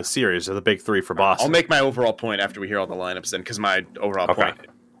factor in this series are the big three for Boston. I'll make my overall point after we hear all the lineups then, because my overall point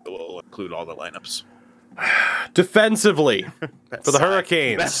will include all the lineups. Defensively, for the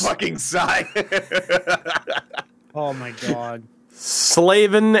Hurricanes. That fucking sigh. Oh my god.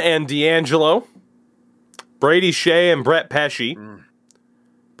 Slavin and D'Angelo, Brady Shea and Brett Pesce,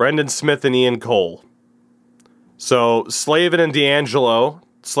 Brendan Smith and Ian Cole. So Slavin and D'Angelo,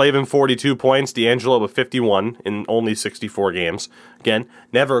 Slavin 42 points, D'Angelo with 51 in only 64 games. Again,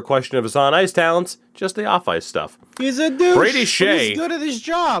 never a question of his on-ice talents, just the off-ice stuff. He's a douche. Brady Shea. He's good at his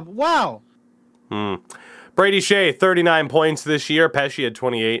job. Wow. Brady Shea, 39 points this year. Pesce had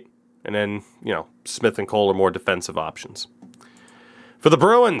 28. And then, Smith and Cole are more defensive options. For the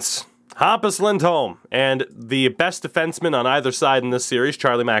Bruins, Hampus Lindholm and the best defenseman on either side in this series,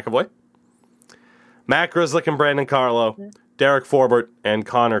 Charlie McAvoy. Matt Grzelcyk and Brandon Carlo, Derek Forbort and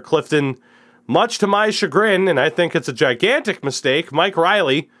Connor Clifton. Much to my chagrin, and I think it's a gigantic mistake, Mike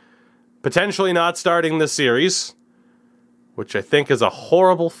Riley potentially not starting this series, which I think is a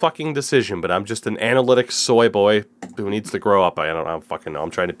horrible fucking decision, but I'm just an analytic soy boy who needs to grow up. I don't fucking know. I'm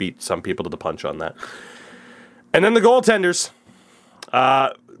trying to beat some people to the punch on that. And then the goaltenders.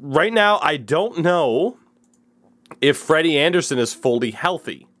 Right now, I don't know if Freddie Anderson is fully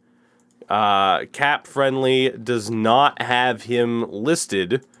healthy. Cap Friendly does not have him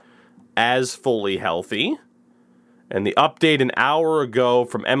listed as fully healthy. And the update an hour ago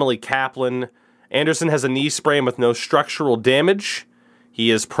from Emily Kaplan, Anderson has a knee sprain with no structural damage.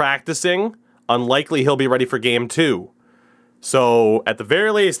 He is practicing. Unlikely he'll be ready for Game 2. So, at the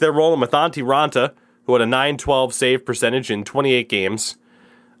very least, they're rolling with Antti Ranta, who had a .912 save percentage in 28 games.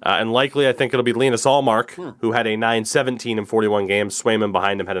 And likely, I think it'll be Linus Ullmark, who had a .917 in 41 games. Swayman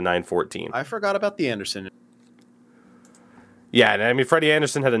behind him had a .914. I forgot about the Anderson. Yeah, and I mean, Freddie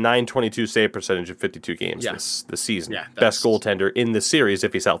Anderson had a .922 save percentage in 52 games this season. Yeah, best goaltender in the series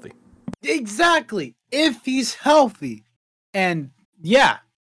if he's healthy. Exactly. If he's healthy. And yeah,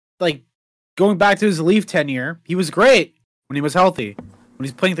 like going back to his Leaf tenure, he was great when he was healthy. When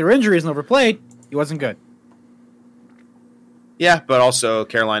he's playing through injuries and overplayed, he wasn't good. Yeah, but also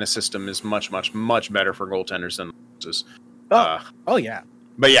Carolina's system is much, much, much better for goaltenders than this. Oh yeah.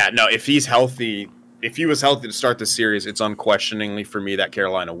 But yeah, no, if he's healthy, if he was healthy to start the series, it's unquestioningly for me that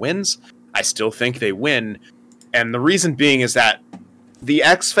Carolina wins. I still think they win. And the reason being is that the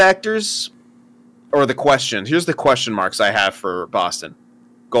X factors or the questions, here's the question marks I have for Boston.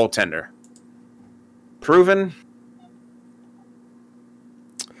 Goaltender. Proven?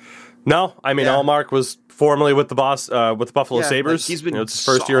 No, I mean, Ullmark was formerly with the Buffalo Sabres. Like he's been it's his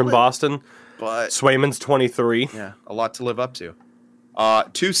first year in Boston. but Swayman's 23. yeah, a lot to live up to.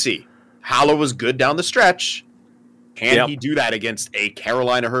 2C. Haller was good down the stretch. Can he do that against a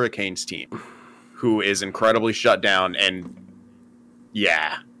Carolina Hurricanes team who is incredibly shut down? And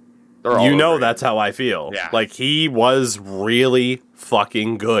yeah, That's how I feel. Yeah. Like, he was really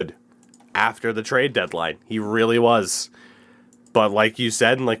fucking good after the trade deadline. He really was. But like you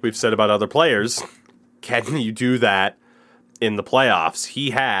said, and like we've said about other players, can you do that in the playoffs?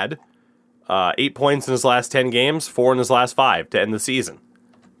 He had 8 points in his last 10 games, 4 in his last 5 to end the season.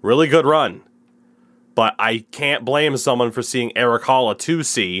 Really good run. But I can't blame someone for seeing Eric Hall a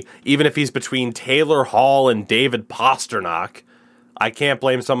 2C, even if he's between Taylor Hall and David Pasternak. I can't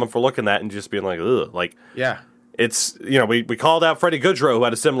blame someone for looking at that and just being like, ugh. Like, yeah. It's, we called out Freddie Goodrow, who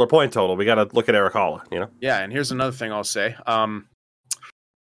had a similar point total. We got to look at Eric Hall, Yeah, and here's another thing I'll say.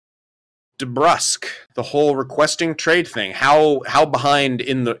 DeBrusk, the whole requesting trade thing, how behind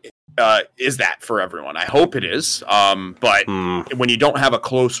in the is that for everyone? I hope it is. But when you don't have a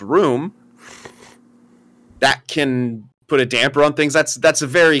close room, that can put a damper on things. That's a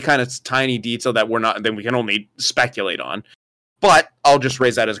very kind of tiny detail that we can only speculate on. But I'll just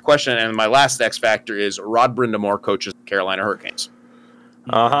raise that as a question. And my last X factor is Rod Brindamore coaches the Carolina Hurricanes.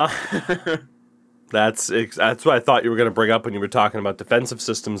 Uh-huh. That's what I thought you were going to bring up when you were talking about defensive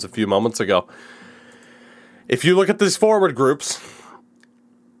systems a few moments ago. If you look at these forward groups,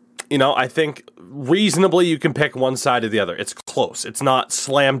 I think reasonably you can pick one side or the other. It's close. It's not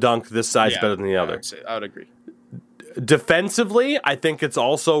slam dunk, this side's better than the other. I would agree. Defensively, I think it's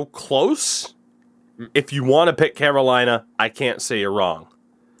also close. If you want to pick Carolina, I can't say you're wrong.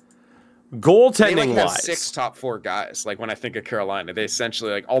 Goaltending wise, 6 top 4 guys. Like when I think of Carolina, they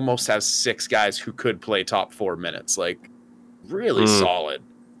essentially almost have 6 guys who could play top 4 minutes. Like really solid.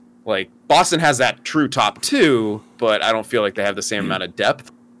 Like Boston has that true top 2, but I don't feel like they have the same amount of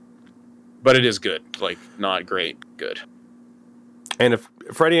depth. But it is good. Like not great, good. And if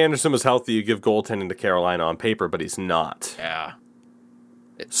Freddie Anderson was healthy, you give goaltending to Carolina on paper, but he's not. Yeah.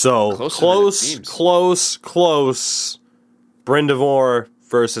 So close. Brindamore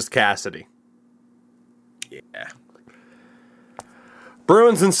versus Cassidy. Yeah.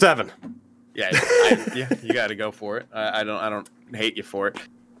 Bruins in 7. Yeah, you got to go for it. I don't hate you for it.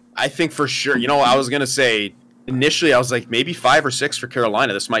 I think for sure. I was gonna say initially I was like maybe 5 or 6 for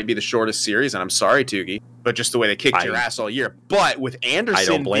Carolina. This might be the shortest series, and I'm sorry, Tougie, but just the way they kicked your ass all year. But with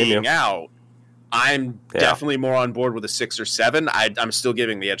Anderson being out, I'm definitely more on board with a 6 or 7. I'm still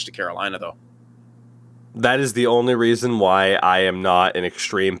giving the edge to Carolina, though. That is the only reason why I am not an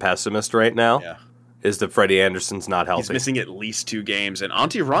extreme pessimist right now. Yeah. Is that Freddie Anderson's not healthy. He's missing at least 2 games, and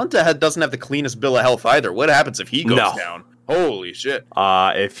Antti Ranta doesn't have the cleanest bill of health either. What happens if he goes down? Holy shit.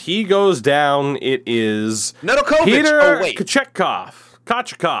 If he goes down, it is Nedeljkovic. Peter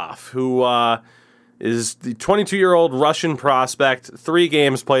Kochetkov, who is the 22-year-old Russian prospect. 3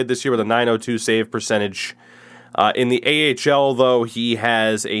 games played this year with a .902 save percentage. In the AHL, though, he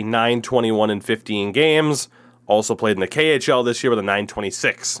has a .921 in 15 games. Also played in the KHL this year with a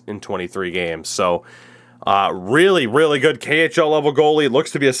 .926 in 23 games. So, really, really good KHL level goalie.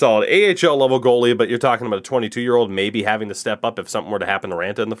 Looks to be a solid AHL level goalie, but you're talking about a 22-year-old maybe having to step up if something were to happen to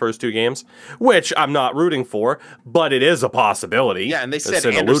Ranta in the first 2 games, which I'm not rooting for, but it is a possibility. Yeah, and they said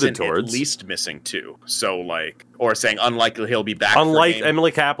Anderson at least missing 2. So, or saying unlikely he'll be back.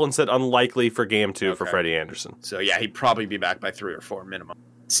 Emily Kaplan said unlikely for game 2 for Freddie Anderson. So, yeah, he'd probably be back by 3 or 4 minimum.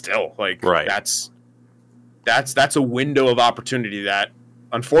 Still, right. That's a window of opportunity that,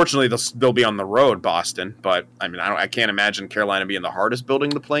 unfortunately, they'll be on the road, Boston. But I can't imagine Carolina being the hardest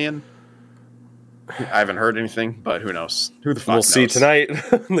building to play in. I haven't heard anything, but who knows? Who the fuck knows? We'll see tonight.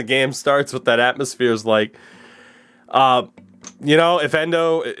 The game starts. What that atmosphere is like. If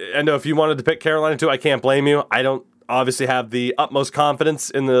Endo, if you wanted to pick Carolina too, I can't blame you. I don't obviously have the utmost confidence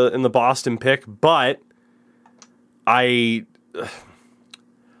in the Boston pick, but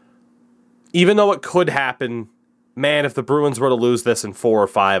even though it could happen, man, if the Bruins were to lose this in 4 or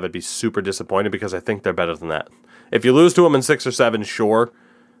 5, I'd be super disappointed because I think they're better than that. If you lose to them in 6 or 7, sure,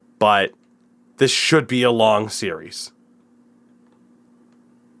 but this should be a long series.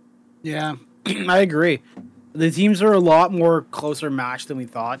 Yeah, I agree. The teams are a lot more closer matched than we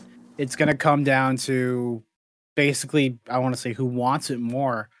thought. It's going to come down to basically, I want to say who wants it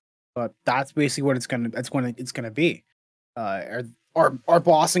more, but that's basically what it's going to be. Are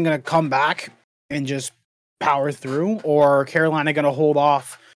Boston going to come back and just power through, or Carolina going to hold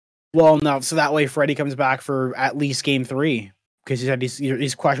off well enough so that way Freddie comes back for at least game 3, because he said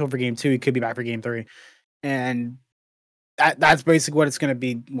he's questionable for game 2. He could be back for game 3, and that's basically what it's going to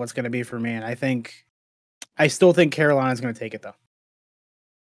be. What's going to be for me, and I still think Carolina's going to take it though.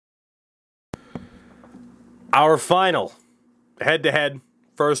 Our final head-to-head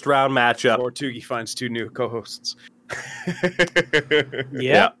first round matchup. Or Toogie finds 2 new co-hosts.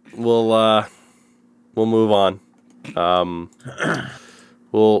 Yeah. We'll move on.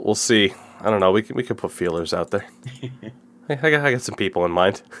 We'll see. I don't know. We can put feelers out there. I got some people in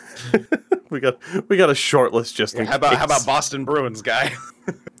mind. we got a short list just in How about Boston Bruins guy?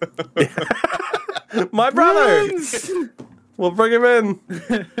 my brother? We'll bring him in.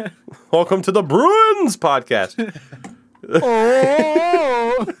 Welcome to the Bruins podcast.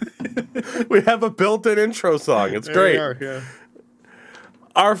 Oh. We have a built-in intro song. It's great. Yeah.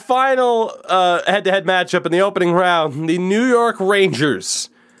 Our final head-to-head matchup in the opening round: the New York Rangers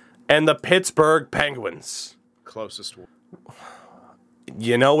and the Pittsburgh Penguins. Closest one.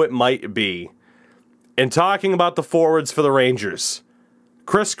 You know it might be. In talking about the forwards for the Rangers,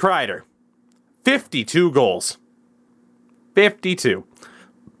 Chris Kreider, 52 goals. 52.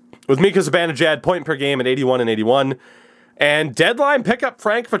 With Mika Zibanejad, point per game at 81 and 81. And deadline pickup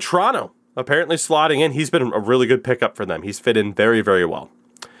Frank Vatrano, apparently slotting in. He's been a really good pickup for them. He's fit in very, very well.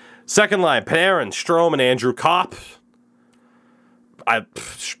 Second line, Panarin, Strome, and Andrew Kopp.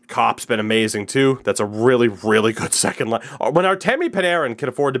 Kopp's been amazing, too. That's a really, really good second line. When Artemi Panarin can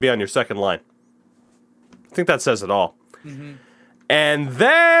afford to be on your second line, I think that says it all. Mm-hmm. And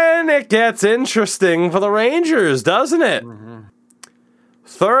then it gets interesting for the Rangers, doesn't it? Mm-hmm.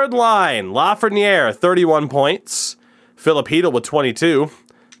 Third line, Lafreniere, 31 points. Philip Hedl with 22.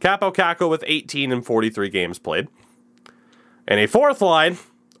 Capo Caco with 18 and 43 games played. And a fourth line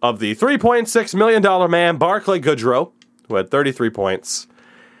of the $3.6 million man, Barclay Goodrow, who had 33 points.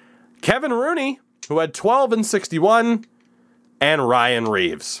 Kevin Rooney, who had 12 and 61. And Ryan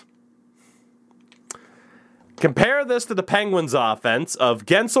Reeves. Compare this to the Penguins' offense of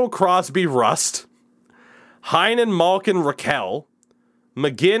Gensel, Crosby, Rust, Heinen, Malkin, Raquel,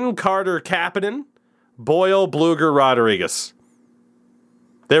 McGinn, Carter, Kapanen, Boyle, Bluger, Rodriguez.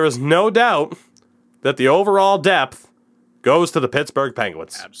 There is no doubt that the overall depth goes to the Pittsburgh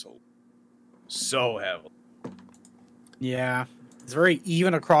Penguins. Absolutely. So heavily. Yeah. It's very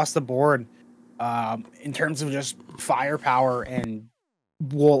even across the board in terms of just firepower and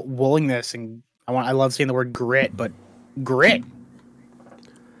willingness. And I love saying the word grit, but grit.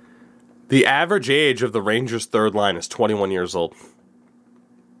 The average age of the Rangers' third line is 21 years old.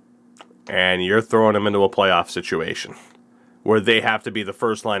 And you're throwing them into a playoff situation where they have to be the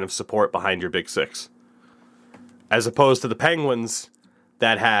first line of support behind your big six. As opposed to the Penguins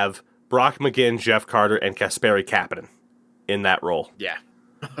that have Brock McGinn, Jeff Carter, and Kasperi Kapanen in that role. Yeah.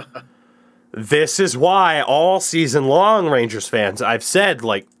 This is why all season long, Rangers fans, I've said,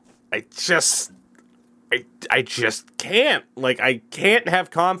 like, I just can't. Like, I can't have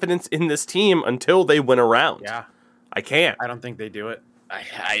confidence in this team until they win a round. Yeah. I can't. I don't think they do it.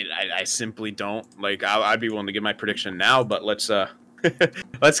 I simply don't. Like, I'd be willing to give my prediction now, but let's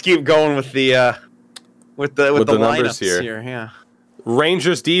keep going with the with the numbers lineups here. Yeah.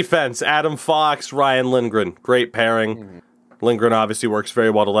 Rangers defense, Adam Fox, Ryan Lindgren. Great pairing. Mm-hmm. Lindgren obviously works very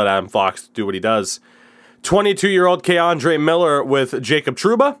well to let Adam Fox do what he does. 22-year-old K'Andre Miller with Jacob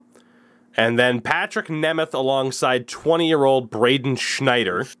Trouba. And then Patrick Nemeth alongside 20-year-old Braden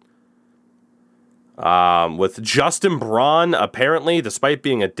Schneider. With Justin Braun, apparently, despite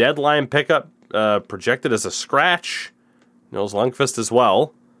being a deadline pickup, projected as a scratch. Nils Lundqvist as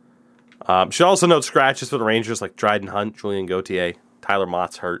well. Should also note scratches for the Rangers like Dryden Hunt, Julian Gauthier, Tyler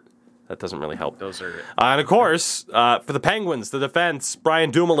Mott's hurt. That doesn't really help. Those are and of course, for the Penguins, the defense, Brian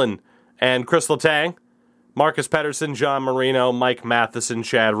Dumoulin and Chris Letang, Marcus Pettersson, John Marino, Mike Matheson,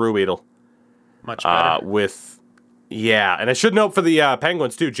 Chad Ruhwedel. Much better. And I should note for the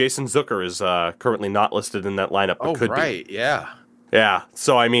Penguins, too, Jason Zucker is currently not listed in that lineup, but could be. Yeah. Yeah,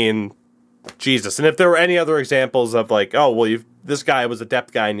 so I mean, Jesus. And if there were any other examples of like, oh, well, this guy was a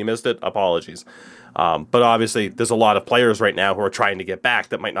depth guy and you missed it, apologies. But obviously, there's a lot of players right now who are trying to get back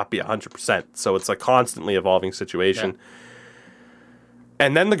that might not be 100%. So it's a constantly evolving situation. Yeah.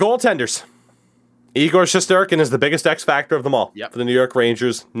 And then the goaltenders. Igor Shesterkin is the biggest X factor of them all for the New York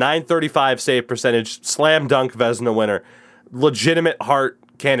Rangers. .935 save percentage, slam dunk Vezina winner, legitimate Hart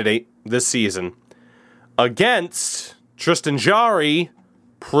candidate this season. Against Tristan Jarry,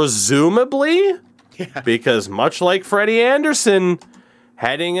 presumably, because much like Freddie Anderson,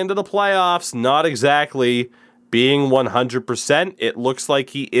 heading into the playoffs, not exactly being 100%. It looks like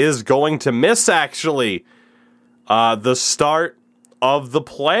he is going to miss, actually, the start of the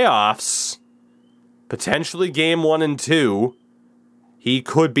playoffs. Potentially game 1 and 2, he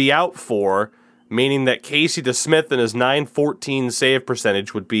could be out for, meaning that Casey DeSmith and his .914 save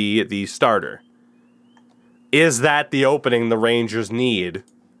percentage would be the starter. Is that the opening the Rangers need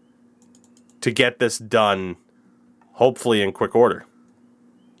to get this done, hopefully in quick order?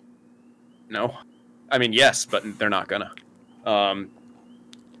 No. I mean, yes, but they're not gonna.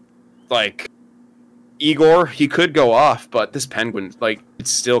 Like, Igor, he could go off, but this Penguins, like,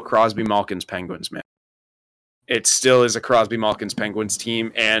 it's still Crosby Malkin's Penguins, man. It still is a Crosby Malkin's Penguins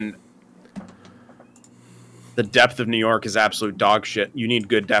team, and the depth of New York is absolute dog shit. You need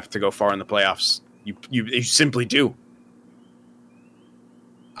good depth to go far in the playoffs. You simply do.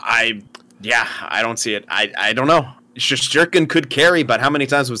 I don't see it. I don't know. Shesterkin could carry, but how many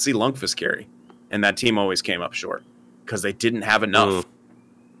times would we see Lundqvist carry? And that team always came up short because they didn't have enough.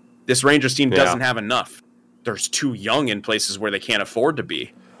 This Rangers team doesn't have enough. They're too young in places where they can't afford to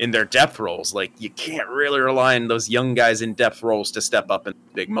be in their depth roles. Like, you can't really rely on those young guys in depth roles to step up in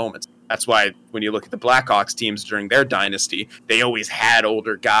big moments. That's why when you look at the Blackhawks teams during their dynasty, they always had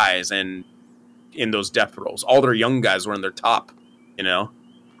older guys and in those depth roles. All their young guys were in their top, you know?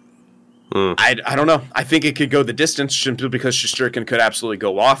 I don't know. I think it could go the distance simply because Shesterkin could absolutely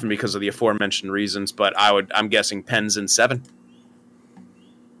go off and because of the aforementioned reasons, but I'm guessing Pens in 7.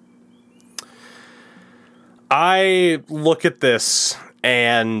 I look at this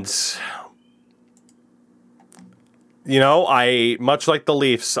and, you know, much like the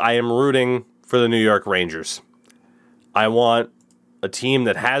Leafs, I am rooting for the New York Rangers. I want a team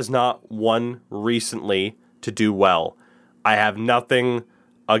that has not won recently to do well. I have nothing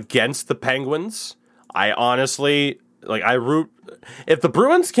against the Penguins. I honestly, I root, if the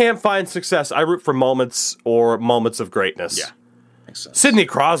Bruins can't find success, I root for moments of greatness. Yeah, makes sense. Sidney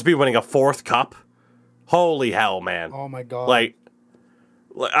Crosby winning a 4th cup. Holy hell, man. Oh my God.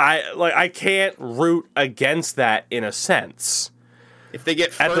 I can't root against that in a sense. If they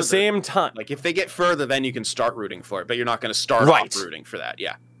get further, at the same time, if they get further, then you can start rooting for it, but you're not going to start off rooting for that.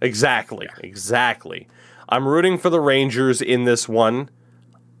 Yeah. Exactly. I'm rooting for the Rangers in this one.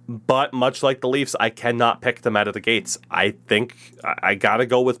 But much like the Leafs, I cannot pick them out of the gates. I think I got to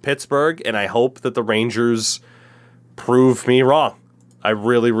go with Pittsburgh, and I hope that the Rangers prove me wrong. I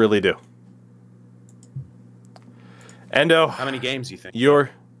really, really do. Endo. How many games do you think?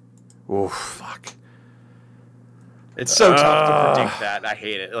 Fuck. It's so tough to predict that. I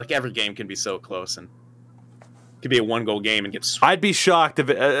hate it. Like, every game can be so close, and it could be a 1-goal game and get I'd be shocked if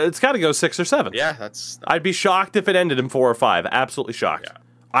it's got to go 6 or 7. Yeah, I'd be shocked if it ended in 4 or 5. Absolutely shocked. Yeah.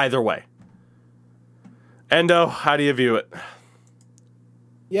 Either way. Endo, how do you view it?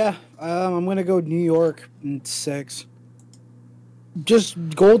 Yeah, I'm going to go New York in 6. Just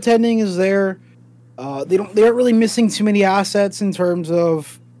goaltending is there. They aren't really missing too many assets in terms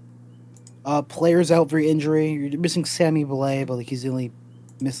of players out for injury. You're missing Sammy Blais, but he's only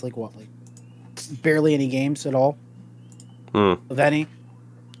missed barely any games at all, if any.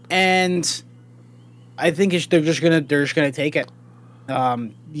 And I think they're just gonna take it.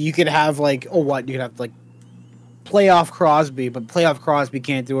 You could have you could have playoff Crosby, but playoff Crosby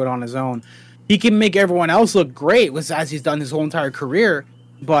can't do it on his own. He can make everyone else look great, as he's done his whole entire career.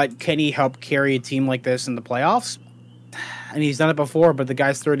 But can he help carry a team like this in the playoffs? And he's done it before, but the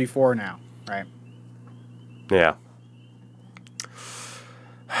guy's 34 now, right? Yeah.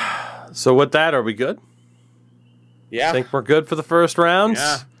 So with that, are we good? Yeah. Think we're good for the first round?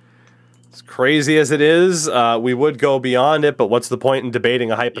 Yeah. As crazy as it is, we would go beyond it, but what's the point in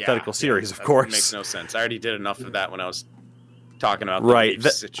debating a hypothetical series, of course? It makes no sense. I already did enough of that when I was talking about the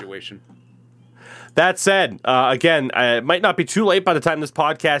situation. That said, again, it might not be too late by the time this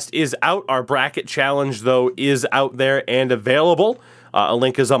podcast is out. Our bracket challenge, though, is out there and available. A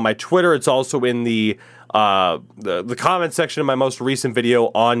link is on my Twitter. It's also in the comment section of my most recent video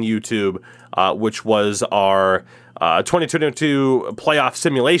on YouTube, which was our 2022 playoff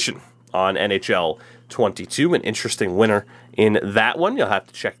simulation on NHL 22. An interesting winner in that one. You'll have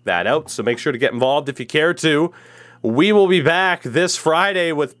to check that out. So make sure to get involved if you care to. We will be back this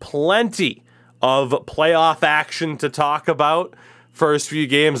Friday with plenty of playoff action to talk about. First few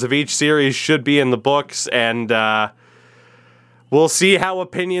games of each series should be in the books, and we'll see how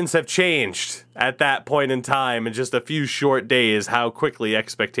opinions have changed at that point in time in just a few short days, how quickly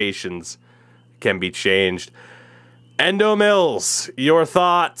expectations can be changed. Endo Mills, your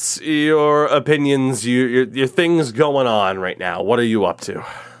thoughts, your opinions, your things going on right now. What are you up to?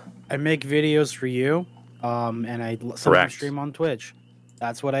 I make videos for you, and I sometimes stream on Twitch.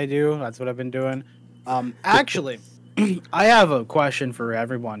 That's what I do. That's what I've been doing. Actually, I have a question for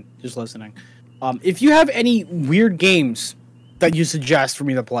everyone just listening. If you have any weird games that you suggest for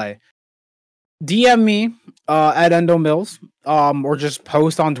me to play, DM me at Endo Mills, or just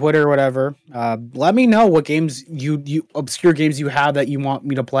post on Twitter or whatever. Let me know what games you obscure games you have that you want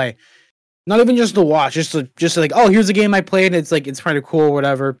me to play. Not even just to watch, just like, oh, here's a game I played. It's kind of cool or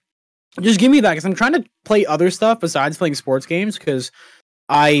whatever. just give me that, because I'm trying to play other stuff besides playing sports games, because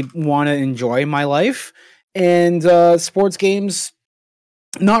I want to enjoy my life, and sports games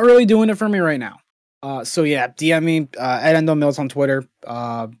not really doing it for me right now. So yeah, DM me at Endo Mills on Twitter,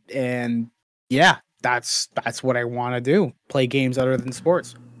 and yeah, that's what I want to do. Play games other than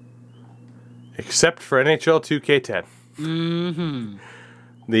sports, except for NHL 2K10. Mm-hmm.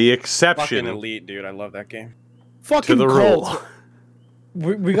 The exception. Fucking elite, dude. I love that game. Fucking to the rule. cult.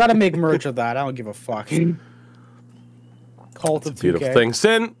 We got to make merch of that. I don't give a fuck. Cult of 2K. Beautiful thing.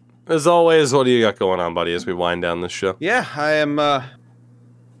 Sin, as always, what do you got going on, buddy, as we wind down this show? Yeah, I am.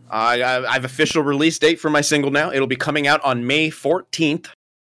 I've official release date for my single now. It'll be coming out on May 14th,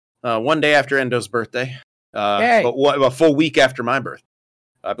 one day after Endo's birthday. But a full week after my birthday.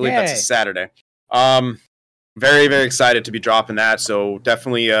 I believe that's a Saturday. Very, very excited to be dropping that. So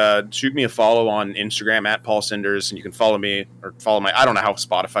definitely shoot me a follow on Instagram at Paul Cinders, and you can follow me or follow my. I don't know how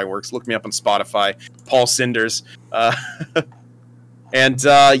Spotify works. Look me up on Spotify, Paul Cinders. And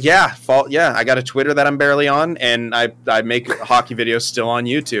I got a Twitter that I'm barely on, and I make hockey videos still on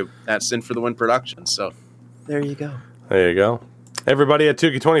YouTube. That's In for the Win Productions. So there you go. There you go. Everybody at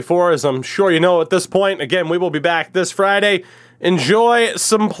 2K24, as I'm sure you know at this point, again, we will be back this Friday. Enjoy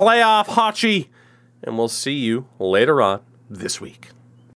some playoff hockey, and we'll see you later on this week.